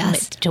heard.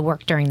 Yes. To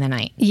work during the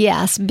night.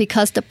 Yes,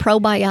 because the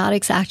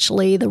probiotics,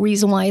 actually, the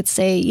reason why it's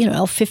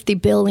 50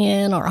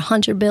 billion or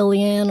 100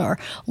 billion or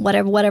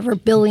whatever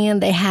billion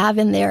they have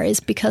in there is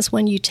because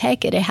when you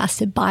take it, it has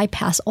to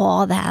bypass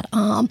all that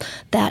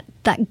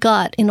that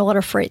gut in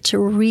order for it to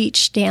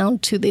reach down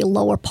to the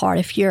lower part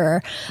of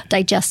your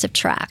digestive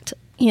tract.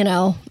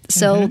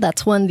 So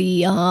that's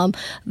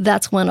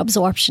when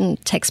absorption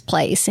takes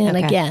place, and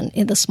again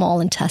in the small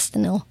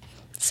intestinal.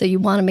 So you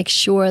want to make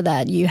sure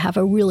that you have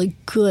a really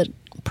good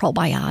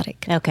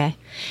probiotic. Okay.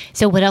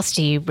 So what else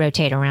do you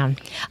rotate around?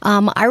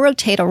 I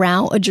rotate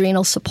around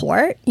adrenal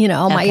support.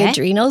 My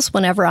adrenals,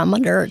 whenever I'm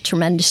under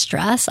tremendous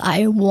stress,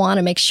 I want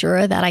to make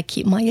sure that I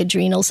keep my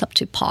adrenals up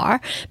to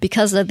par,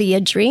 because of the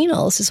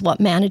adrenals is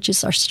what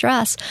manages our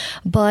stress.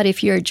 But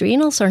if your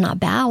adrenals are not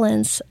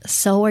balanced,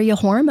 so are your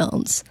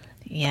hormones.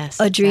 Yes.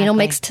 Adrenal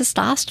makes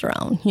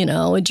testosterone.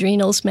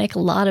 Adrenals make a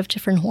lot of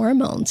different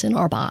hormones in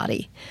our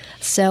body.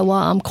 So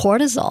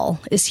cortisol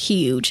is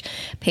huge.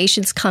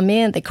 Patients come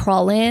in, they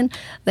crawl in.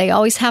 They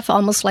always have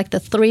almost like the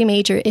 3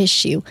 major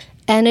issue: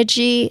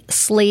 energy,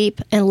 sleep,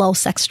 and low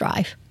sex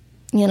drive.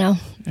 you know.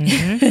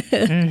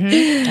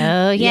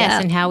 Oh, yes,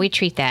 Yeah. and how we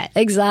treat that.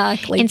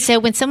 Exactly. And so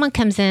when someone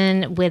comes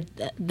in with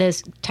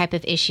those type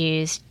of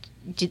issues,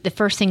 the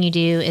first thing you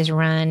do is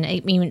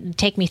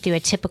take me through a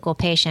typical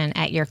patient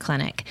at your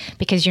clinic,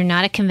 because you're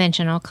not a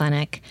conventional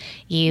clinic.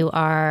 You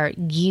are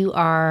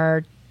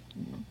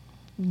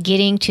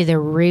getting to the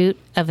root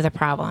of the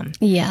problem.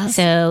 Yes.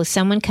 So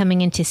someone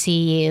coming in to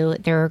see you,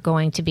 there are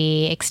going to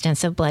be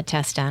extensive blood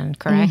tests done,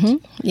 correct?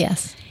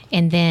 Yes.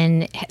 And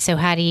then, so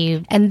how do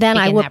you? And then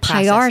I begin will that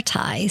process?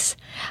 prioritize.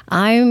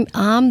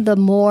 I'm the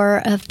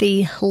more of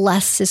the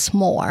less is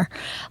more.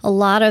 A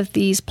lot of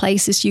these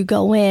places you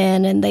go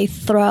in and they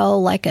throw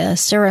like a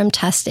serum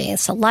testing,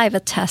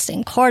 saliva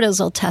testing,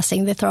 cortisol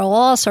testing. They throw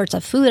all sorts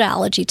of food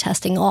allergy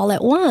testing all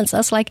at once.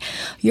 That's like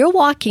you're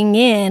walking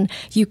in,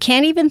 you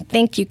can't even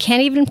think, you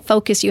can't even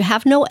focus, you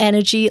have no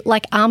energy.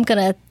 Like I'm going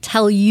to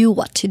tell you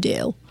what to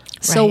do.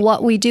 So Right.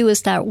 what we do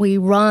is that we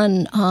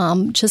run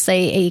just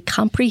a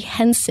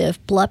comprehensive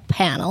blood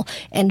panel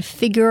and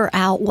figure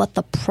out what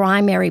the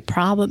primary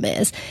problem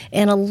is.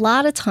 And a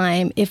lot of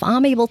time, if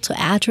I'm able to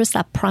address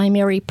that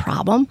primary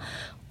problem,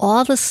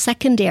 all the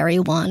secondary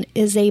one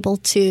is able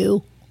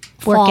to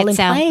fall in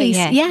itself. place.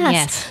 Yeah.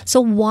 Yes.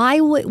 So why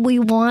would we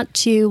want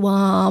to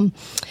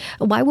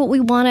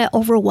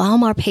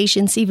overwhelm our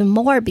patients even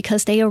more,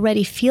 because they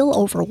already feel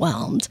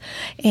overwhelmed?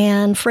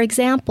 And for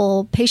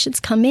example, patients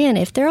come in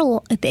if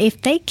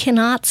they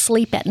cannot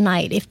sleep at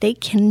night, if they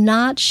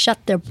cannot shut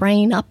their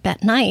brain up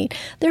at night,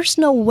 there's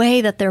no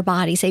way that their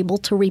body's able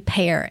to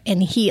repair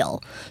and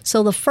heal.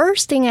 So the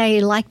first thing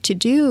I like to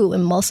do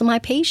in most of my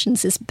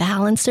patients is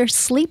balance their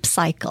sleep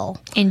cycle.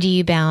 And do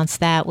you balance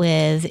that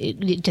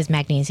with, does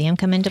magnesium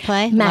come into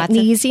play?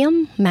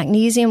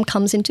 Magnesium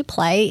comes into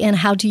play. And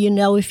how do you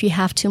know if you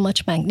have too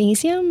much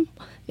magnesium?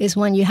 Is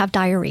when you have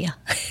diarrhea.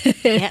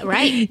 Yeah,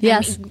 right.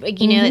 Yes.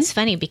 It's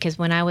funny because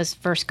when I was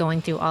first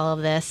going through all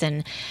of this,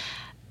 and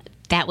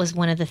that was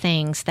one of the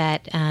things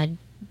that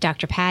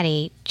Dr.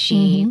 Patty,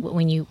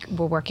 when you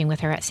were working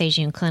with her at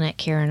Sejun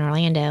Clinic here in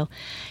Orlando,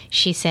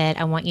 she said,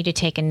 I want you to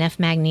take enough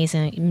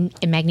magnesium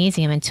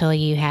until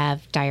you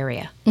have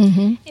diarrhea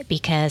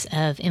because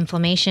of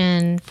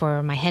inflammation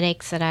for my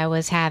headaches that I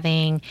was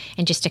having,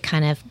 and just to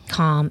kind of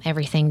calm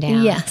everything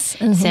down. Yes.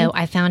 So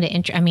I found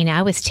it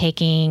I was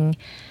taking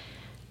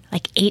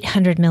like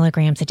 800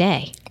 milligrams a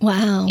day.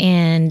 Wow.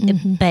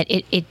 And but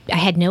I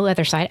had no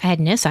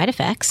side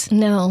effects.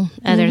 No.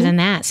 Other than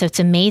that. So it's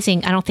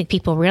amazing. I don't think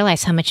people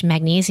realize how much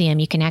magnesium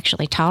you can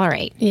actually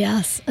tolerate.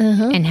 Yes.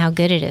 And how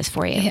good it is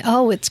for you.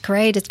 Oh, it's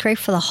great. It's great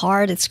for the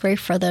heart. It's great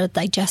for the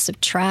digestive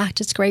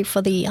tract. It's great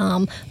for the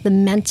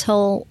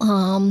mental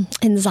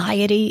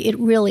anxiety.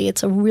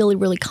 It's a really,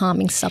 really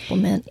calming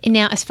supplement. And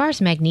now, as far as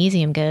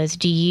magnesium goes,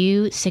 do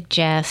you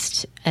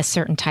suggest a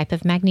certain type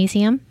of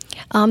magnesium?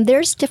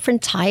 There's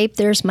different type.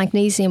 There's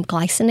magnesium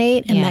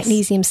glycinate and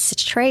magnesium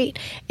citrate.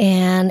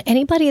 And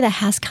anybody that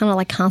has kind of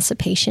like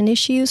constipation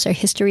issues or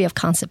history of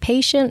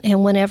constipation,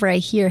 and whenever I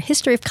hear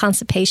history of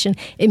constipation,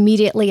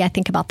 immediately I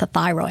think about the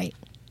thyroid.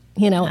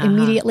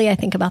 Immediately I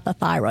think about the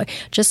thyroid.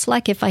 Just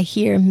like if I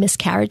hear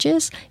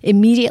miscarriages,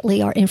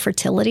 immediately, or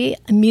infertility,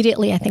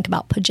 immediately I think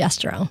about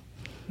progesterone.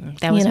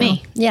 That was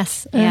me.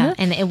 Yes. Yeah.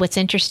 And what's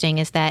interesting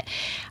is that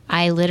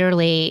I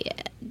literally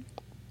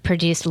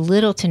produced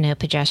little to no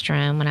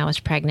progesterone when I was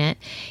pregnant.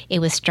 It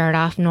would start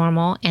off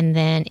normal, and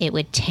then it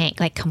would tank,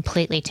 like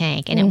completely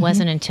tank. And it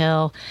wasn't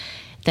until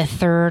the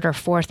third or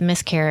fourth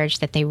miscarriage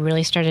that they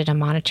really started to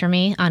monitor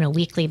me on a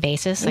weekly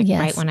basis, like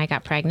right when I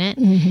got pregnant.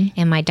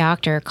 And my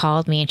doctor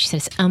called me and she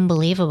said, it's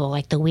unbelievable.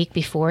 Like the week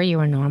before you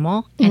were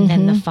normal, and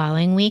then the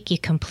following week you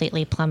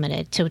completely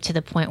plummeted to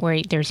the point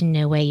where there's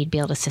no way you'd be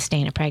able to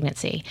sustain a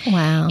pregnancy.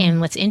 Wow.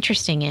 And what's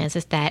interesting is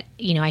that,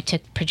 I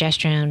took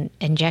progesterone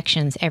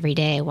injections every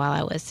day while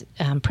I was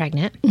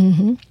pregnant.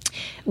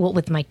 Well,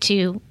 with my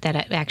two that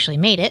I actually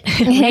made it,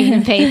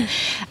 in faith.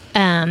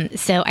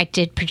 So I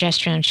did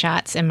progesterone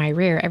shots in my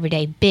rear every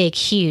day, big,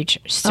 huge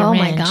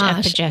syringe of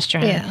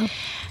progesterone. Yeah.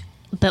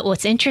 But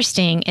what's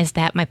interesting is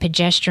that my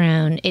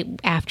progesterone,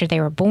 after they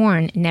were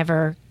born,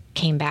 never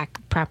came back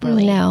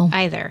properly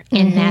either.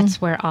 And that's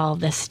where all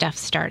this stuff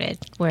started,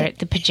 where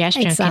the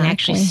progesterone can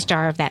actually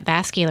starve that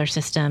vascular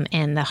system,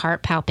 and the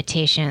heart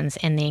palpitations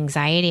and the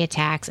anxiety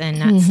attacks and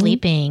not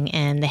sleeping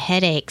and the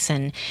headaches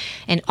and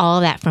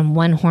all that from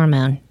one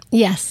hormone.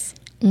 Yes.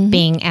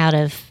 Being out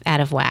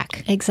of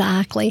whack.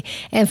 Exactly.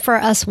 And for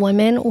us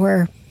women,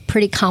 we're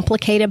pretty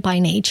complicated by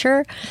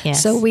nature.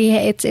 Yes. So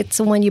it's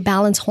when you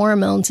balance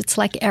hormones, it's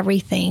like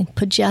everything: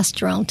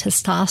 progesterone,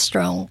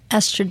 testosterone,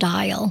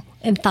 estradiol,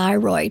 and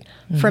thyroid.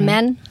 For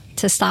men,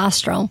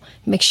 testosterone.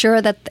 Make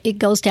sure that it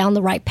goes down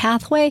the right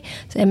pathway,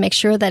 and make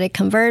sure that it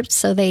converts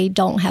so they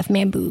don't have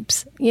man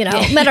boobs.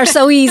 Men are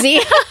so easy.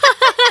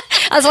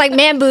 I was like,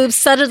 man boobs,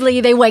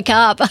 suddenly they wake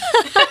up. So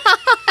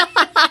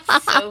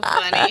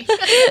funny.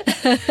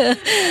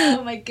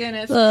 Oh my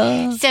goodness.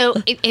 So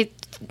it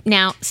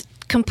now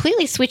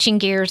completely switching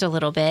gears a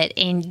little bit,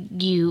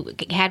 and you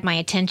had my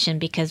attention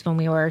because when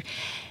we were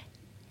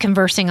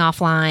conversing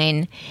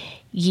offline,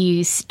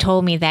 you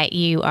told me that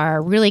you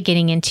are really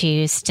getting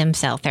into stem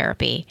cell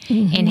therapy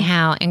and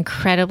how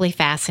incredibly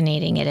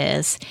fascinating it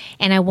is.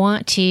 And I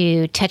want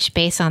to touch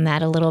base on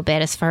that a little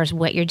bit as far as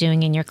what you're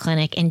doing in your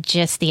clinic and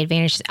just the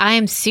advantages. I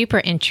am super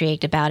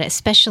intrigued about it,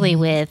 especially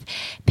with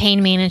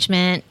pain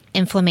management,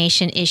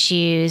 inflammation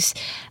issues,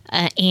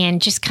 and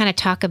just kind of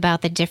talk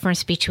about the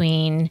difference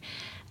between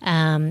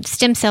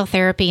stem cell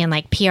therapy and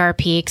like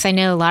PRP, because I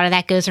know a lot of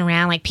that goes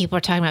around. Like people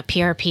are talking about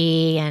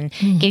PRP and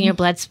getting your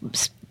blood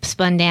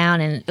spun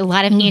down and a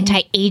lot of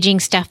anti-aging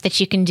stuff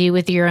that you can do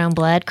with your own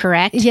blood,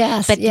 correct?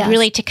 Yes. But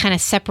really to kind of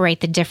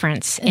separate the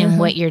difference in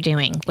what you're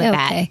doing with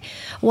that.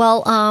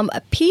 Well,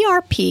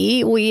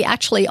 PRP, we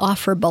actually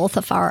offer both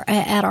of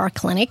at our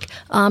clinic.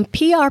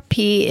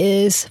 PRP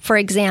is, for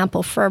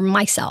example, for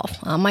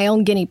myself, my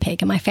own guinea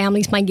pig, and my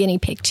family's my guinea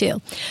pig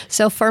too.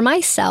 So for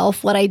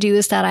myself, what I do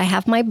is that I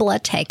have my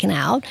blood taken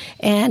out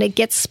and it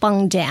gets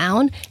spun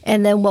down,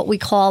 and then what we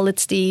call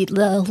it's the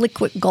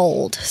liquid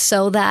gold.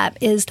 So that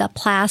is the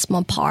plasma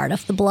part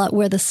of the blood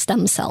where the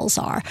stem cells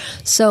are.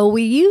 So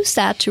we use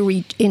that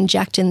to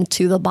inject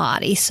into the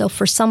body. So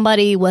for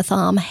somebody with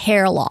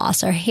hair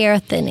loss or hair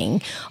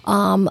thinning,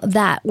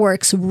 that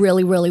works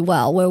really, really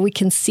well, where we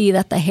can see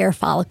that the hair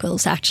follicle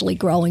is actually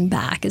growing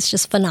back. It's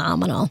just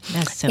phenomenal.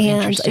 That's so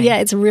interesting. Yeah,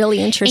 it's really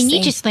interesting. And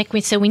you just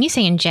so when you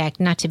say inject,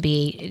 not to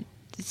be,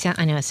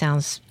 I know it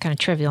sounds kind of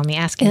trivial me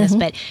asking this,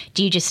 but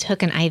do you just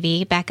hook an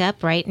IV back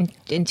up right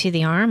into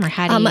the arm, or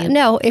how do you?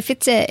 No, if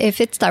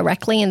it's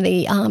directly in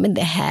the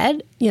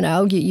head,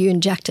 you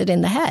inject it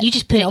in the head. You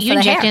just put you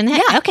inject it in the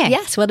head. Yeah. Okay.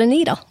 Yes, with a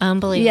needle.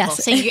 Unbelievable.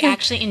 Yes. So you're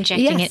actually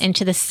injecting it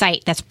into the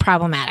site that's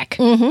problematic.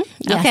 Yes,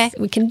 Okay.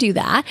 we can do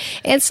that.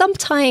 And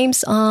sometimes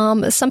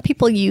some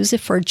people use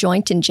it for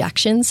joint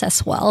injections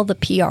as well, the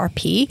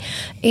PRP.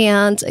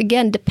 And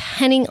again,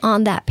 depending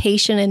on that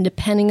patient and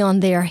depending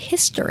on their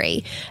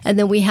history. And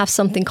then we have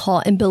something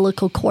called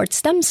umbilical cord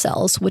stem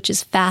cells, which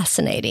is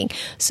fascinating.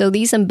 So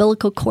these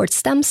umbilical cord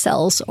stem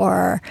cells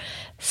are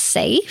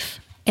safe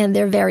and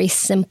they're very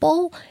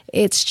simple.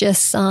 It's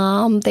just they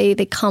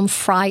come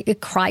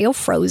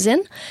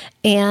cryo-frozen,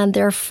 and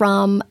they're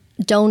from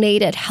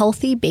donated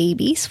healthy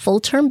babies,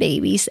 full-term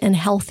babies, and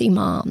healthy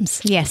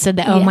moms. Yeah, so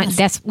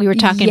we were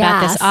talking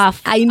about this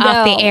off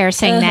the air,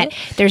 saying that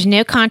there's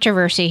no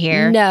controversy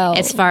here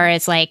as far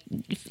as like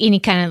any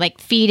kind of like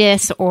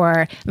fetus,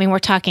 or we're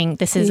talking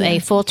this is a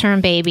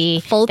full-term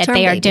baby that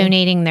they are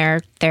donating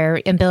their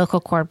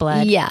umbilical cord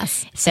blood.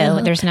 Yes.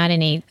 So there's not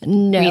any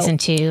reason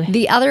to.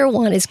 The other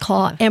one is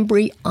called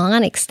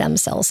embryonic stem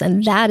cells,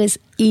 and that is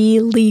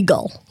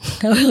illegal,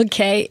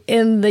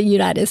 in the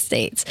United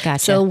States. Gotcha.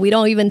 So we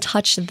don't even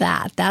touch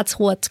that. That's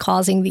what's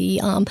causing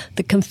the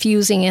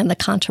confusing and the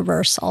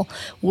controversial.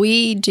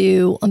 We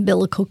do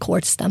umbilical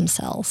cord stem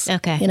cells.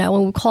 Okay.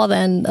 When we call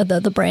them,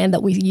 the brand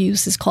that we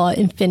use is called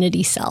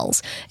Infinity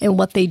Cells. And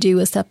what they do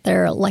is that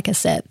they're, like I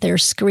said, they're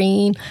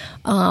screened,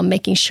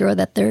 making sure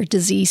that they're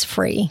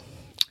disease-free.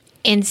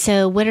 And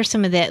so what are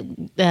some of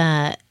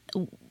the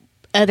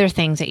other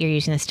things that you're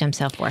using the stem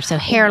cell for? So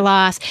hair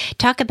loss.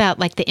 Talk about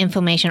like the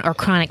inflammation or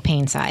chronic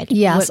pain side.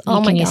 Yes.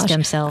 What you can use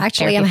stem cell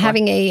Actually, I'm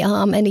having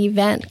an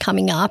event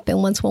coming up,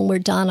 and when we're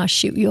done, I'll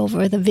shoot you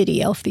over the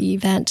video of the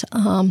event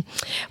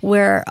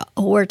where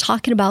we're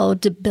talking about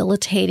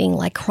debilitating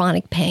like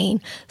chronic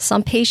pain.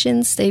 Some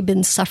patients, they've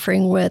been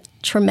suffering with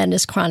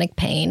tremendous chronic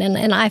pain,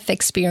 and I've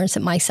experienced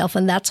it myself,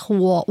 and that's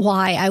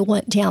why I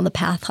went down the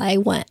path I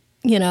went.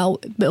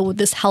 With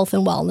this health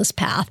and wellness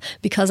path,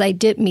 because I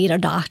did meet a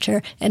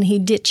doctor and he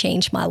did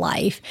change my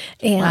life.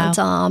 And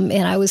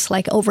and I was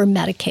like over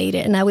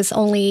medicated, and I was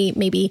only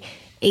maybe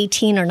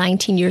 18 or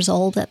 19 years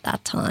old at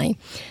that time.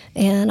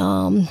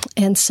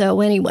 And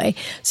so anyway,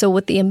 so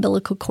with the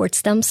umbilical cord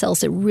stem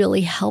cells, it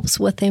really helps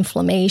with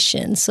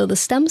inflammation. So the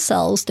stem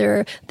cells,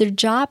 their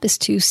job is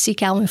to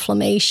seek out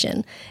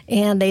inflammation,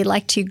 and they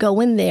like to go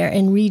in there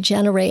and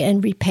regenerate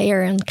and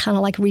repair and kind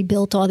of like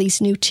rebuild all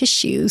these new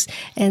tissues.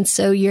 And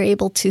so you're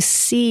able to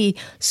see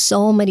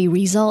so many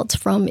results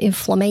from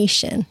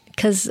inflammation.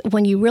 Because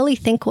when you really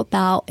think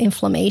about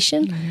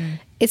inflammation,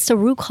 it's the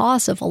root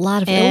cause of a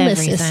lot of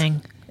illnesses.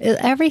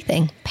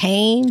 Everything.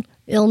 Pain,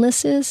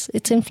 illnesses,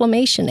 it's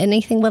inflammation.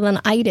 Anything with an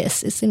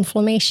itis is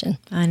inflammation.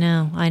 I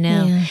know.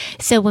 Yeah.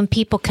 So when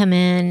people come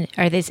in,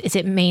 is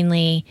it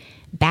mainly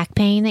back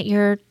pain that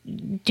you're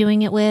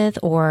doing it with,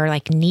 or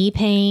like knee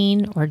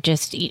pain, or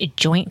just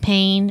joint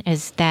pain?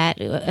 Is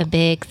that a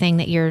big thing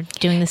that you're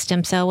doing the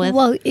stem cell with?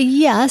 Well,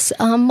 yes.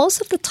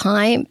 Most of the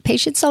time,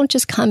 patients don't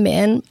just come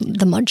in.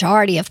 The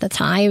majority of the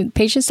time,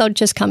 patients don't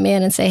just come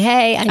in and say,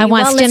 "Hey, I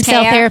want stem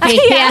cell therapy."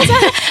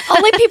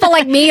 Only people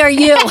like me or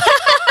you.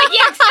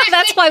 Yes,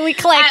 that's why we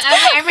clicked.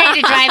 I'm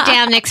ready to drive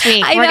down next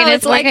week. We're going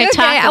to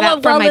talk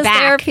about for my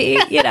back. Therapy,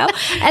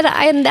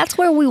 and that's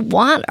where we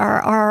want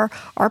our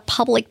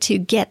public to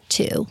get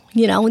to,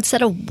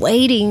 instead of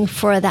waiting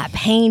for that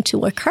pain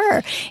to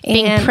occur.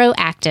 Being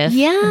proactive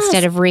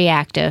instead of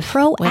reactive.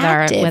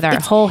 Proactive. With our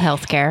whole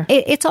healthcare.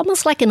 It's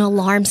almost like an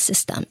alarm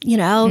system. You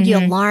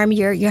alarm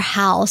your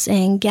house,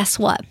 and guess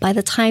what? By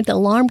the time the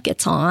alarm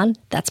gets on,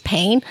 that's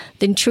pain,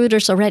 the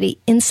intruder's already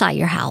inside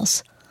your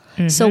house.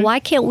 So why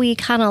can't we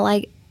kind of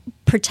like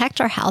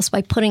protect our house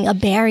by putting a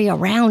barrier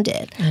around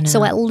it?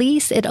 So at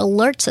least it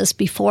alerts us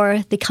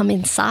before they come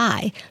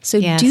inside. So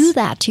do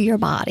that to your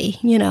body,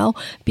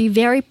 be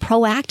very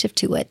proactive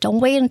to it. Don't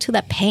wait until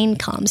that pain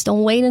comes.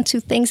 Don't wait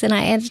until things. And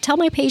I tell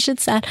my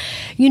patients that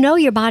you know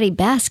your body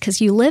best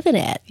because you live in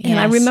it. And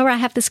I remember I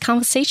have this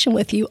conversation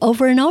with you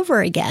over and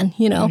over again.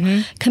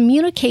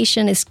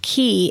 Communication is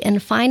key,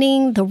 and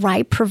finding the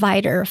right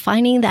provider,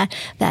 finding that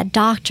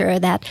doctor,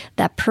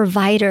 that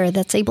provider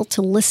that's able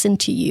to listen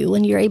to you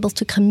and you're able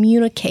to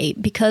communicate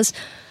because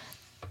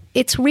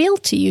it's real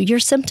to you. Your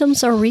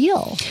symptoms are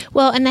real.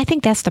 Well, and I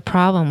think that's the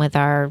problem with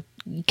our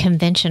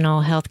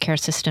conventional healthcare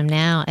system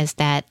now is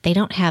that they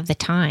don't have the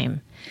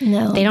time.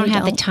 No, they don't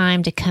have the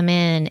time to come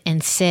in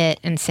and sit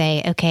and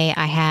say, okay,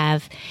 I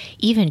have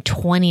even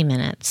 20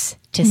 minutes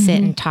to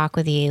sit and talk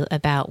with you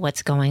about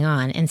what's going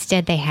on.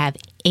 Instead, they have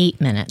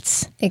 8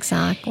 minutes.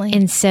 Exactly.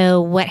 And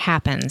so what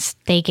happens?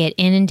 They get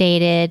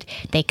inundated.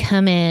 They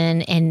come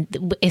in,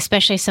 and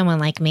especially someone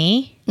like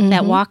me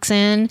that walks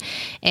in,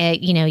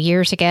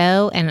 years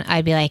ago, and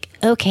I'd be like,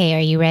 okay,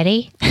 are you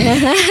ready?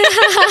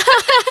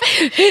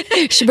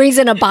 She brings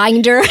in a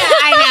binder.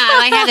 I know.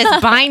 I have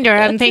this binder.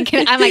 I'm like,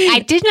 I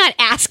did not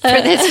ask for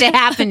this to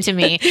happen to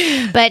me,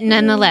 but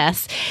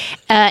nonetheless,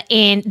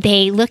 and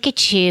they look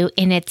at you,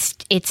 and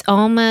it's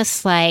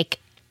almost like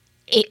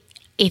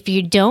if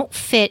you don't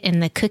fit in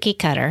the cookie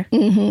cutter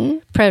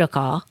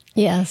protocol,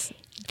 yes,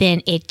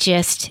 then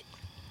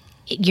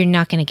you're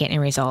not going to get any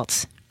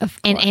results.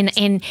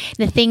 And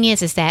the thing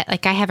is that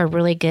like I have a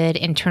really good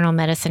internal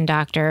medicine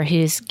doctor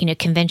who's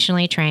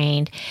conventionally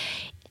trained.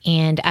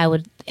 And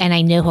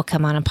I know he'll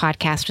come on a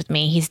podcast with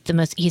me.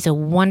 He's a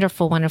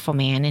wonderful, wonderful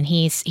man, and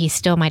he's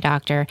still my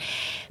doctor.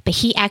 But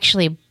he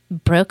actually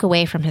broke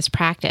away from his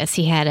practice.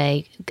 He had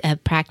a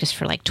practice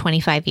for like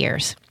 25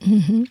 years.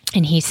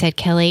 And he said,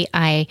 Kelly,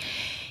 I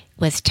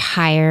was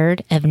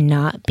tired of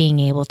not being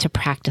able to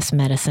practice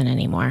medicine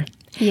anymore.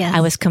 Yes.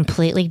 I was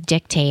completely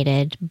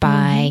dictated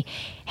by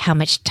how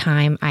much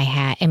time I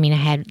had. I mean, I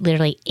had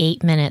literally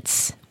 8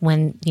 minutes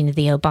when,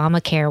 the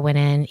Obamacare went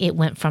in. It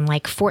went from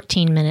like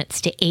 14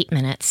 minutes to 8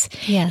 minutes.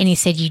 Yes. And he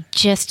said, you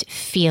just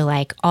feel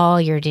like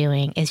all you're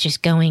doing is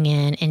just going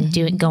in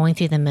and going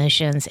through the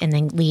motions and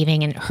then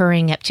leaving and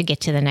hurrying up to get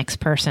to the next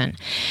person.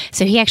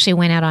 So he actually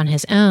went out on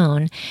his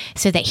own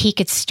so that he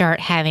could start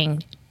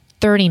having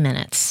 30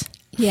 minutes.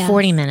 Yes.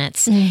 40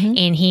 minutes.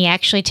 And he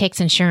actually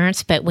takes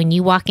insurance, but when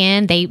you walk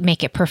in, they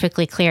make it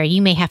perfectly clear.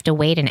 You may have to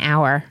wait an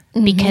hour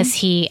because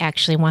he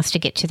actually wants to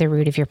get to the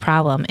root of your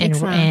problem and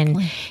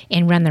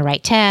run the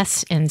right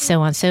tests and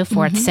so on and so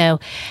forth. So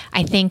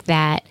I think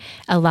that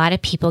a lot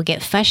of people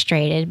get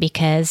frustrated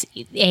because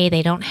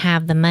they don't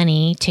have the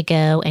money to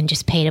go and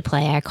just pay to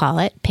play, I call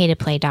it, pay to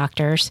play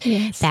doctors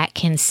that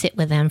can sit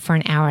with them for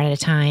an hour at a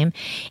time,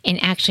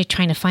 and actually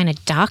trying to find a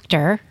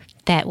doctor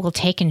that will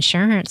take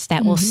insurance,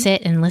 that will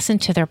sit and listen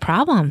to their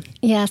problem.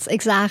 Yes,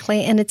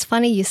 exactly. And it's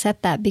funny you said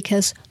that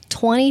because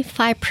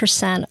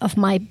 25% of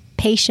my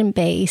patient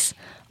base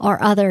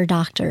are other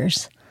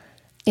doctors,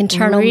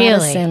 internal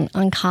medicine,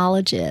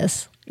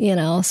 oncologists,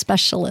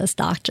 specialist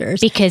doctors.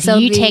 Because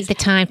take the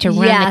time to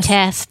run the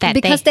tests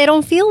because they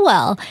don't feel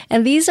well.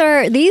 And these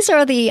are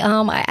the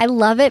I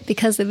love it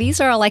because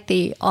these are like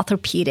the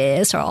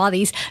orthopedists or all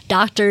these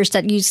doctors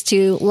that used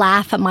to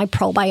laugh at my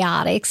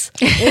probiotics,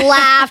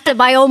 laughed at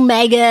my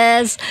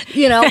omegas,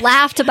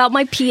 laughed about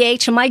my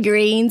pH and my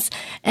greens,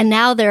 and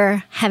now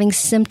they're having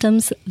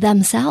symptoms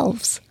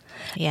themselves.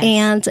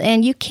 Yes.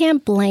 And you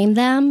can't blame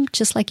them,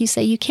 just like you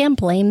say, you can't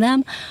blame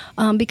them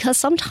because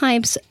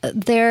sometimes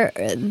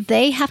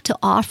they have to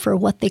offer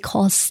what they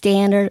call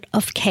standard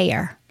of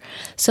care.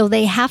 So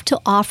they have to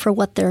offer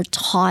what they're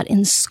taught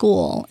in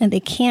school, and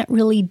they can't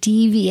really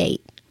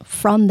deviate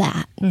from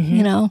that,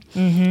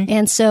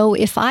 And so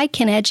if I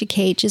can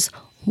educate just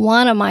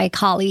one of my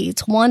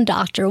colleagues, one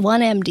doctor,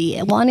 one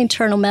MD, one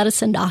internal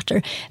medicine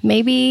doctor,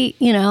 maybe,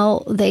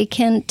 they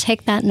can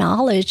take that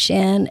knowledge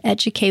and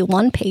educate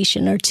one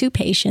patient or two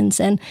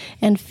patients and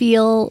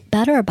feel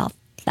better about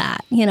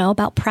that,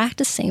 about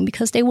practicing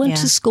because they went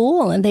to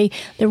school and they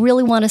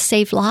really want to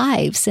save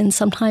lives. And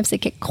sometimes they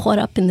get caught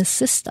up in the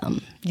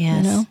system.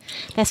 Yes.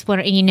 That's what,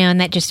 and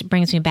that just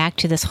brings me back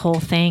to this whole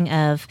thing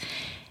of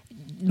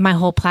my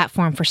whole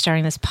platform for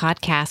starting this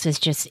podcast is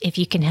just if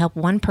you can help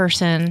one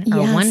person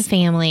or one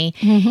family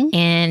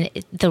and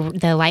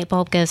the light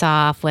bulb goes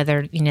off,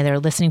 whether, they're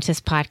listening to this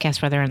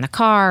podcast, whether they're in the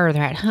car or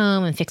they're at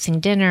home and fixing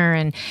dinner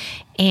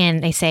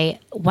and they say,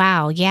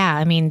 wow, yeah,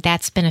 I mean,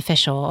 that's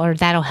beneficial or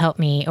that'll help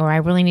me, or I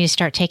really need to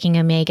start taking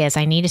omegas.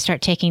 I need to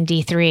start taking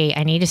D3.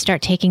 I need to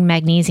start taking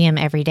magnesium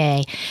every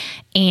day.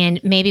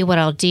 And maybe what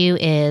I'll do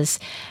is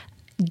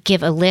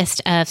give a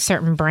list of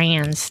certain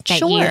brands that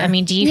Sure. I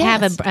mean, do you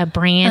Yes. have a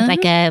brand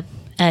like an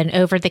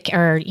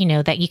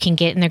that you can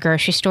get in the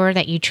grocery store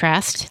that you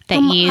trust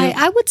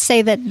I would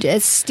say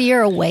that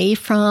steer away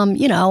from,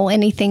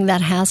 anything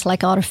that has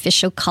like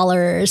artificial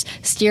colors,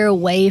 steer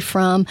away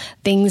from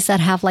things that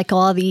have like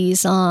all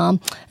these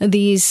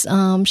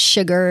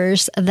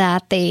sugars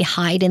that they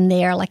hide in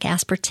there, like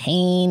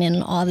aspartame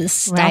and all this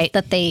stuff Right.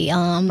 that they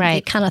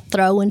kind of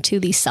throw into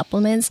these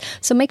supplements.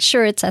 So make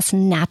sure it's as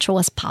natural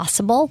as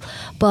possible.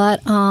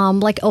 But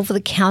like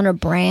over-the-counter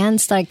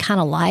brands that I kind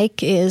of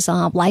like is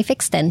Life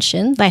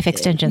Extension. Life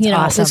Extension's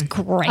awesome. It's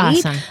great.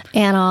 Awesome.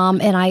 And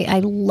I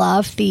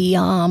love the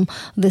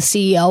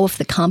CEO of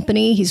the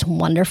company. He's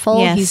wonderful.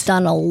 Yes. He's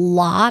done a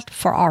lot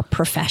for our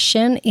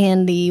profession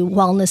in the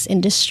wellness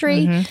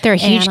industry. They're a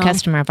huge And,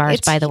 customer of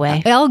ours, by the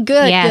way. Oh,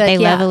 good. Yeah, good, they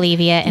love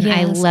Olivia, and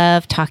I Yes.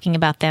 love talking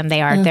about them.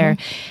 They are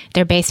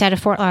they're based out of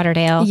Fort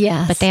Lauderdale,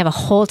 Yes. but they have a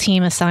whole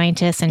team of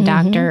scientists and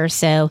doctors.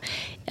 So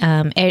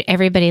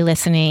everybody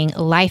listening,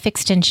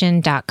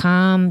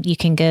 lifeextension.com, you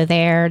can go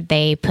there.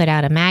 They put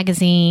out a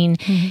magazine,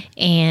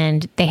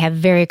 and they have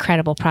very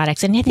credible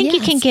products. And I think you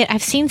can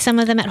I've seen some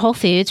of them at Whole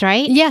Foods,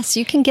 right? Yes,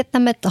 you can get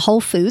them at the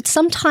Whole Foods.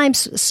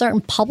 Sometimes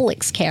certain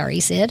Publix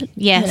carries it.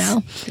 Yes.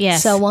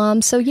 Yes. So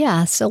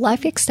so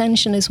Life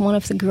Extension is one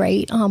of the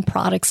great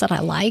products that I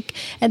like.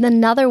 And then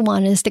another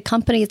one is the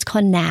company. It's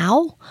called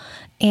Now.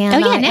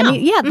 And, Now.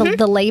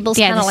 The label's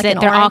kind of like an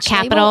they're all orange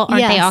capital, label.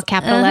 aren't they? Yes. All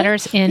capital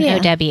letters in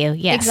OW.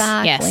 Yes,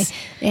 exactly. yes.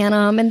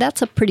 And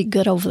that's a pretty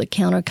good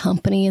over-the-counter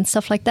company and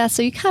stuff like that.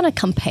 So you kind of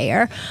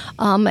compare.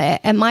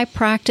 At my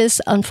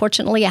practice,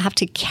 unfortunately, I have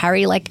to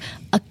carry like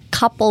a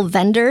couple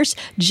vendors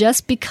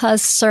just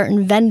because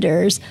certain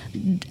vendors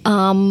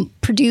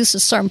produce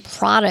a certain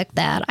product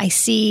that I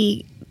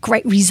see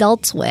great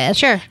results with.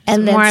 Sure.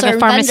 And then more of a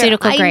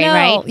pharmaceutical grade,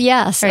 right?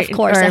 Yes, of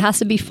course. It has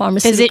to be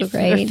pharmaceutical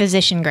grade. Or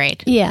physician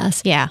grade.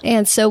 Yes. Yeah.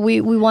 And so we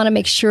want to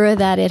make sure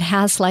that it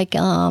has like,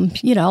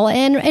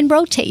 and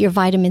rotate your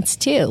vitamins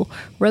too.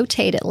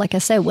 Rotate it, like I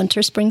said,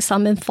 winter, spring,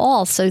 summer, and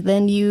fall. So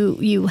then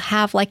you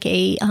have like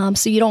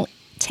so you don't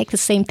take the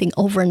same thing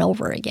over and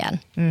over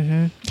again.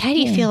 Mm-hmm. How do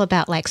you feel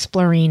about like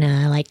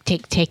Splorina, like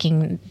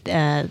taking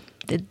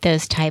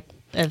those type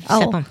of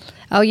supplements?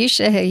 Oh, you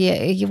should.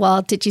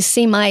 Well, did you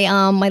see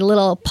my my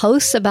little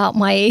posts about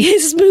my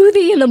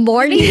smoothie in the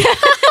morning?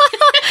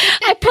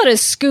 I put a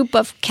scoop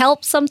of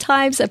kelp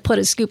sometimes. I put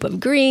a scoop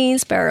of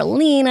greens,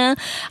 spirulina.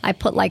 I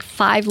put like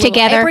 5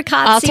 little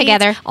apricot all seeds.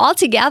 together. All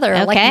together.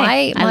 Okay. Like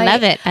I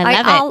love it.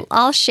 I love it.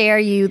 I'll share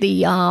you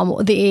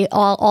all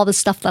the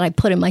stuff that I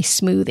put in my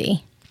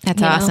smoothie.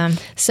 That's awesome.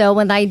 So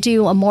when I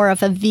do more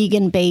of a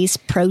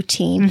vegan-based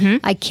protein,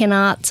 I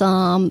cannot,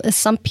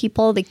 some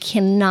people, they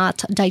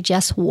cannot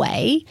digest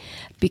whey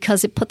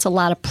because it puts a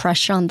lot of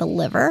pressure on the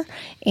liver.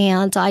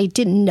 And I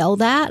didn't know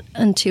that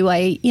until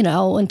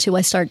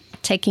I start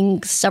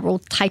taking several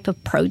type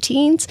of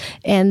proteins.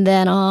 And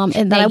then I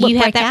would you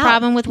break have that out.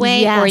 problem with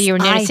whey, Yes, or you were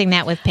noticing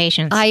that with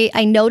patients?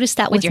 I noticed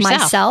that with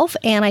yourself? myself,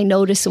 and I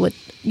noticed it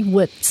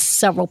with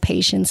several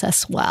patients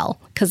as well,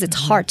 because it's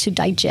hard to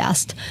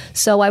digest.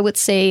 So I would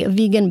say a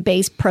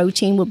vegan-based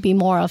protein would be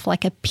more of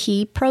like a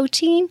pea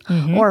protein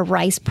or a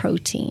rice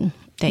protein.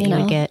 That you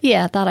would get.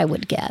 Yeah, that I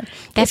would get.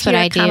 That's If what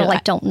you're I do. Kind of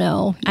like don't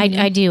know.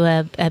 I do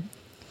a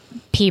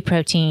pea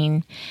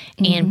protein,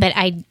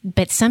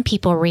 but some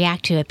people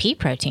react to a pea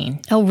protein.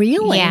 Oh,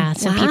 really? Yeah,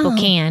 some people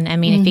can. I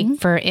mean,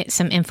 for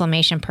some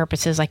inflammation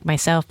purposes, like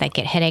myself, that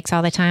get headaches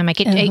all the time. I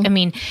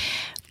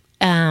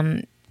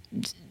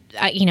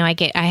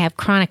have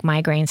chronic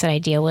migraines that I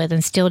deal with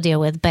and still deal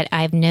with, but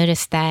I've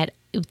noticed that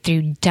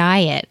through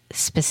diet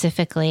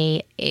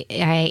specifically,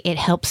 it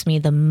helps me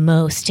the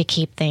most to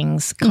keep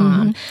things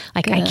calm.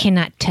 Like I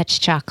cannot touch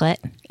chocolate.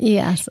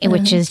 Yes.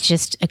 Which is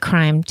just a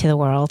crime to the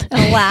world.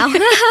 Oh, wow.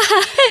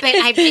 But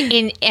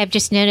I've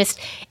just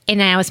noticed,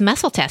 and I was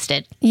muscle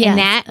tested.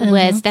 Yes.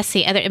 And that's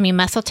the other,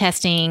 muscle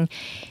testing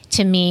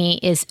to me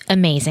is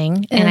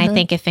amazing. And I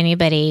think if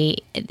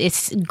anybody,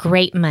 it's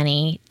great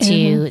money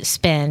to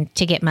spend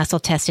to get muscle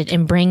tested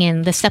and bring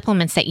in the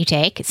supplements that you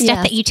take,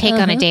 stuff that you take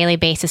on a daily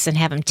basis, and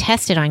have them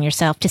tested on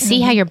yourself to see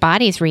how your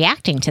body is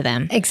reacting to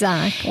them.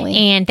 Exactly.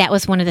 And that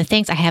was one of the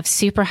things. I have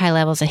super high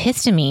levels of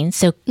histamine,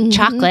 so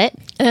chocolate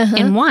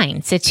and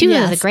wine. So two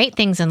of the great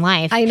things in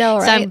life. I know,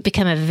 right? So I've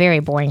become a very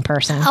boring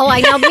person. Oh,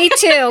 I know. Me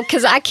too,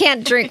 because I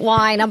can't drink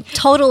wine. I'm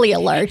totally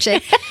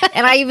allergic.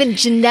 And I even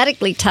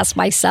genetically test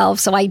myself,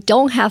 so I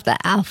don't have the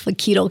alpha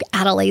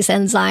ketoadenylase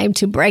enzyme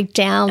to break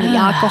down the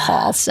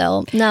alcohol.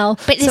 So, no.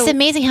 But it's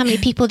amazing how many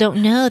people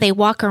don't know. They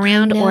walk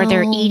around or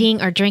they're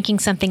eating or drinking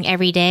something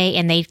every day,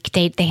 and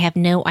they have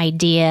no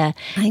idea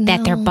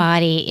that their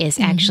body is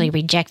actually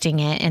rejecting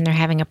it, and they're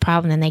having a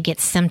problem, and they get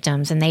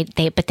symptoms, and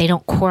but they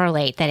don't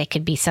correlate that it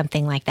could be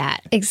something like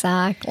that.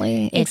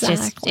 Exactly. It's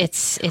exactly.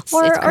 just it's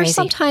or crazy.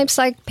 Sometimes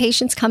like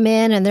patients come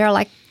in and they're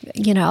like,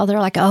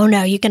 oh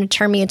no, you're going to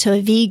turn me into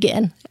a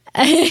vegan.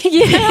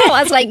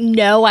 I was like,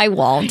 no, I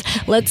won't.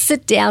 Let's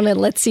sit down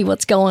and let's see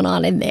what's going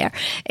on in there.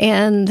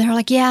 And they're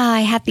like, yeah,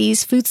 I had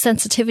these food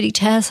sensitivity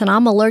tests and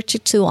I'm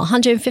allergic to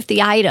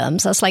 150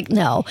 items. I was like,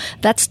 no,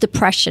 that's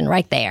depression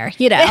right there,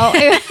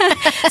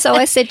 So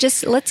I said,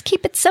 just let's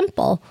keep it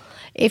simple.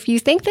 If you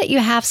think that you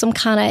have some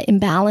kind of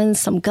imbalance,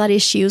 some gut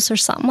issues or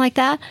something like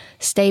that,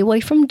 stay away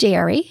from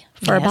dairy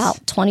for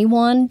about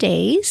 21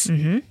 days.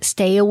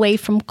 Stay away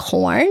from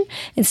corn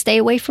and stay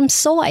away from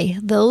soy.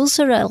 Those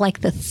are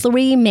like the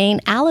 3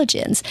 main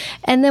allergens.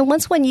 And then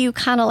when you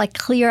kind of like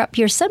clear up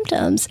your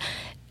symptoms,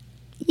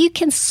 you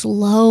can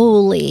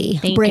slowly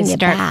bring it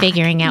back. Start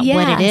figuring out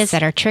what it is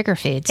that are trigger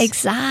foods.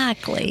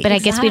 Exactly. But I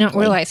guess we don't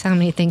realize how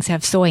many things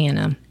have soy in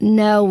them.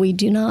 No, we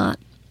do not.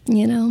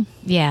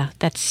 Yeah,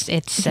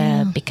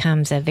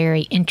 becomes a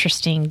very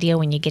interesting deal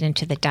when you get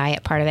into the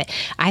diet part of it.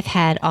 I've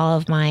had all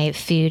of my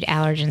food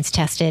allergens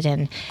tested,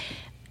 and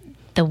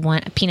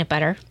peanut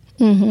butter.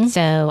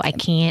 So I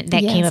can't.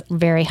 That came up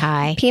very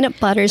high. Peanut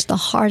butter is the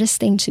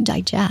hardest thing to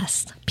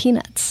digest.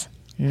 Peanuts.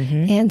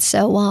 And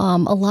so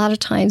a lot of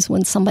times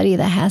when somebody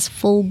that has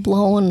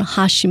full-blown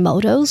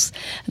Hashimoto's,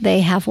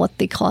 they have what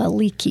they call a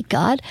leaky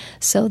gut.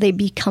 So they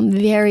become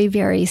very,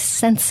 very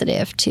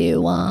sensitive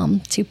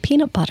to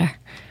peanut butter.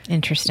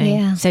 Interesting.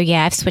 Yeah. So,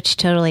 I've switched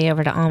totally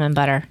over to almond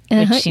butter,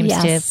 which seems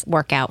to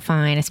work out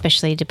fine,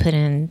 especially to put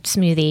in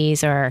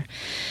smoothies or,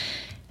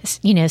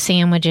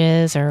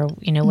 sandwiches or,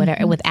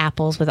 whatever, with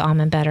apples, with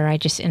almond butter.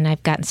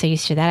 I've gotten so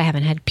used to that. I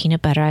haven't had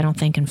peanut butter, I don't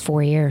think, in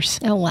 4 years.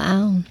 Oh,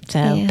 wow.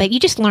 So, but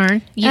you just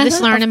learn. You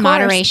just learn in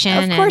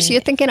moderation. Of course,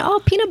 you're thinking,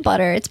 peanut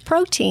butter, it's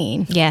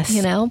protein. Yes.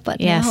 But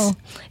no,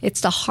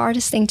 it's the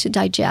hardest thing to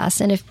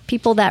digest. And if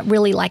people that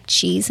really like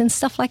cheese and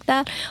stuff like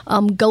that,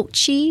 goat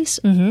cheese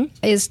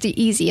is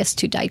the easiest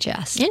to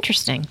digest.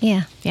 Interesting.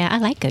 Yeah. Yeah, I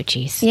like goat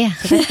cheese. Yeah.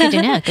 So that's good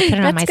to know. I could put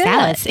it on my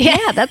salads.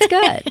 Yeah, that's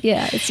good.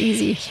 Yeah, it's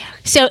easy.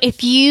 So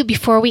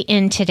before we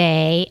end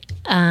today,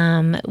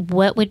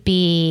 what would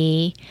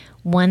be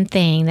one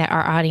thing that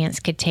our audience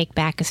could take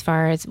back as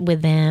far as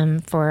with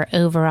them for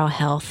overall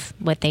health,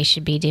 what they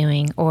should be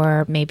doing,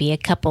 or maybe a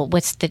couple,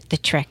 what's the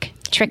trick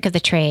of the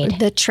trade?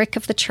 The trick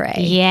of the trade.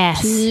 Yes.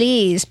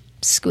 Please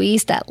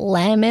squeeze that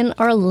lemon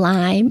or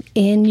lime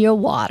in your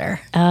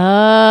water.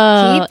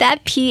 Oh. Keep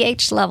that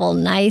pH level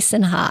nice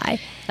and high.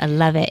 I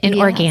love it. And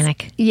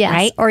organic. Yes,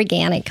 right?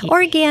 Organic.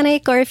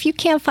 Organic, or if you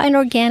can't find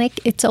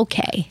organic, it's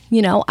okay.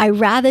 I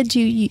rather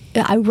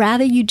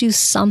you do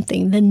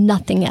something than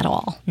nothing at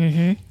all.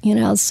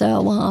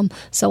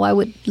 So I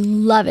would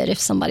love it if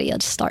somebody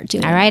would start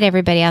doing All right,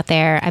 everybody out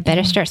there, I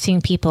better start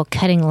seeing people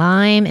cutting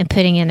lime and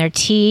putting in their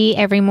tea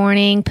every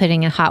morning,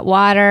 putting in hot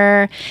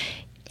water.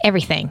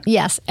 Everything.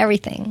 Yes,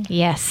 everything.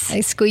 Yes.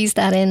 I squeeze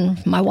that in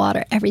my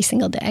water every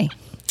single day.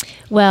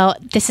 Well,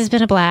 this has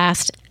been a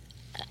blast.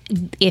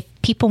 If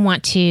people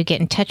want to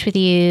get in touch with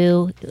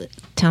you,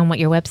 tell them what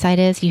your website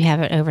is. You have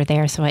it over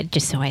there, so I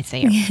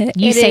say it.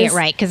 You say it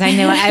right, because I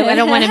know I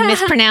don't want to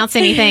mispronounce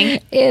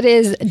anything. It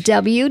is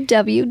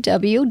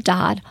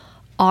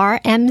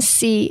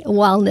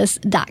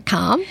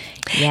www.rmcwellness.com.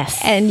 Yes.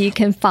 And you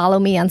can follow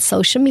me on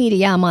social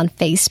media. I'm on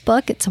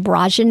Facebook. It's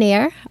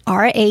Rajeunir,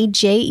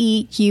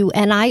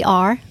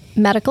 Rajeunir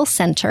Medical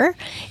Center.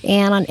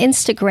 And on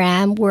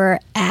Instagram, we're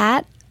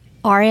at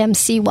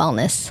RMC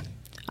Wellness.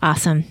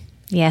 Awesome.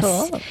 Yes.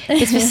 Cool.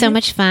 This was so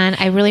much fun.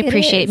 I really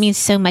appreciate it. It means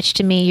so much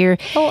to me. You're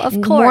of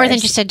course. more than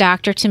just a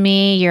doctor to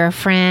me. You're a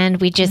friend.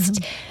 We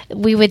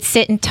would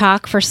sit and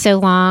talk for so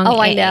long. Oh,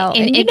 I know.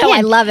 And I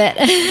love it.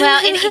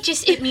 Well, and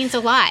it means a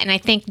lot. And I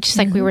think, just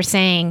like we were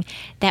saying,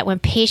 that when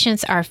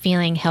patients are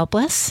feeling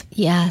helpless,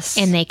 yes,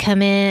 and they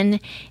come in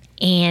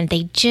and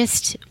they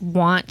just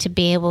want to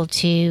be able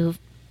to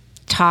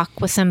talk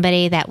with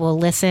somebody that will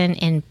listen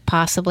and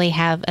possibly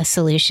have a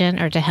solution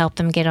or to help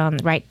them get on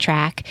the right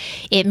track,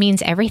 it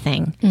means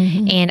everything.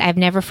 And I've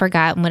never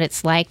forgotten what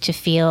it's like to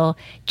feel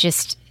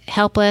just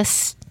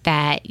helpless,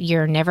 that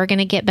you're never going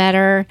to get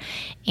better,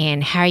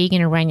 and how are you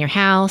going to run your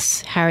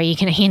house? How are you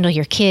going to handle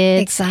your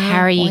kids? Exactly. How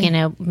are you going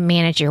to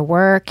manage your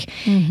work?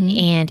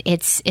 And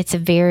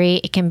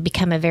it can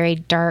become a very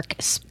dark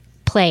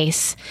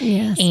place.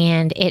 Yes.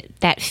 And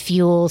that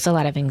fuels a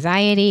lot of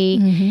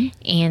anxiety.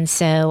 And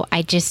so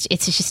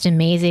it's just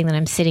amazing that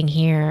I'm sitting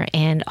here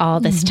and all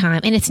this time,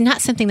 and it's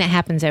not something that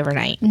happens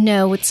overnight.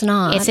 No, it's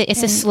not.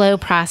 It's a slow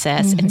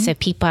process. And so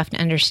people have to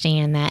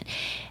understand that,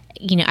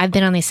 I've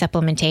been on these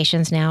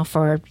supplementations now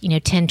for,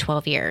 10,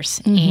 12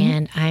 years,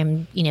 and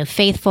I'm,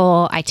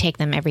 faithful. I take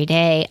them every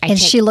day.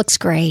 She looks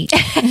great.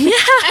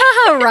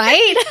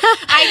 Right?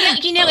 I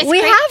know, it's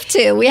we great. have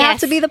to. We have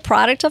to be the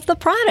product of the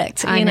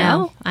product. I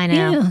know.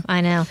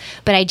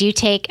 But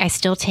I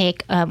still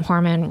take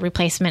hormone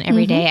replacement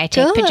every day. I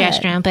take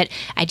progesterone, but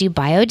I do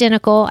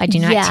bioidentical. I do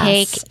not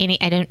I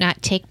do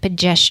not take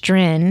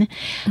progesterone.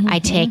 I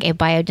take a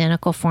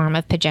bioidentical form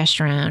of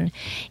progesterone,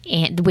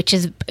 which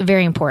is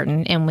very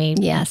important. And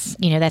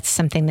that's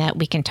something that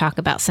we can talk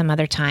about some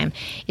other time,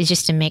 is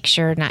just to make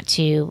sure not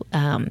to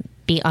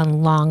be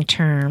on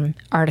long-term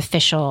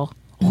artificial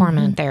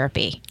hormone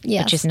therapy,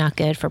 Yes. which is not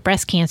good for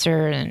breast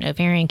cancer and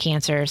ovarian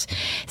cancers.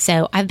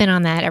 So I've been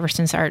on that ever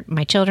since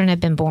my children have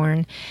been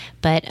born.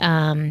 But,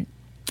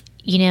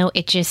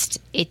 it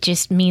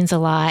just means a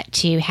lot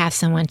to have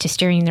someone to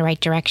steer you in the right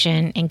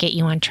direction and get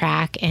you on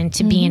track, and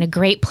to be in a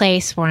great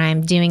place where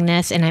I'm doing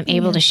this and I'm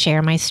able to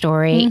share my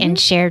story and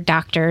share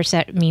doctors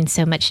that mean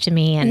so much to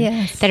me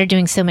and that are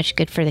doing so much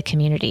good for the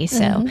community.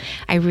 So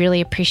I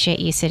really appreciate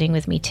you sitting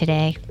with me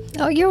today.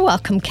 Oh, you're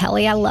welcome,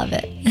 Kelly. I love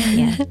it.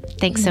 Yeah.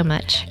 Thanks so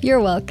much. You're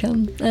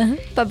welcome.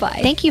 Bye-bye.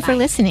 Thank you for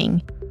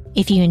listening.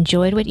 If you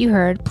enjoyed what you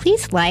heard,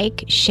 please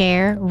like,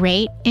 share,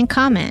 rate, and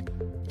comment.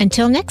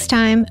 Until next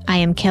time, I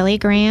am Kelly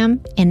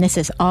Graham, and this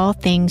is All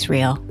Things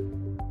Real.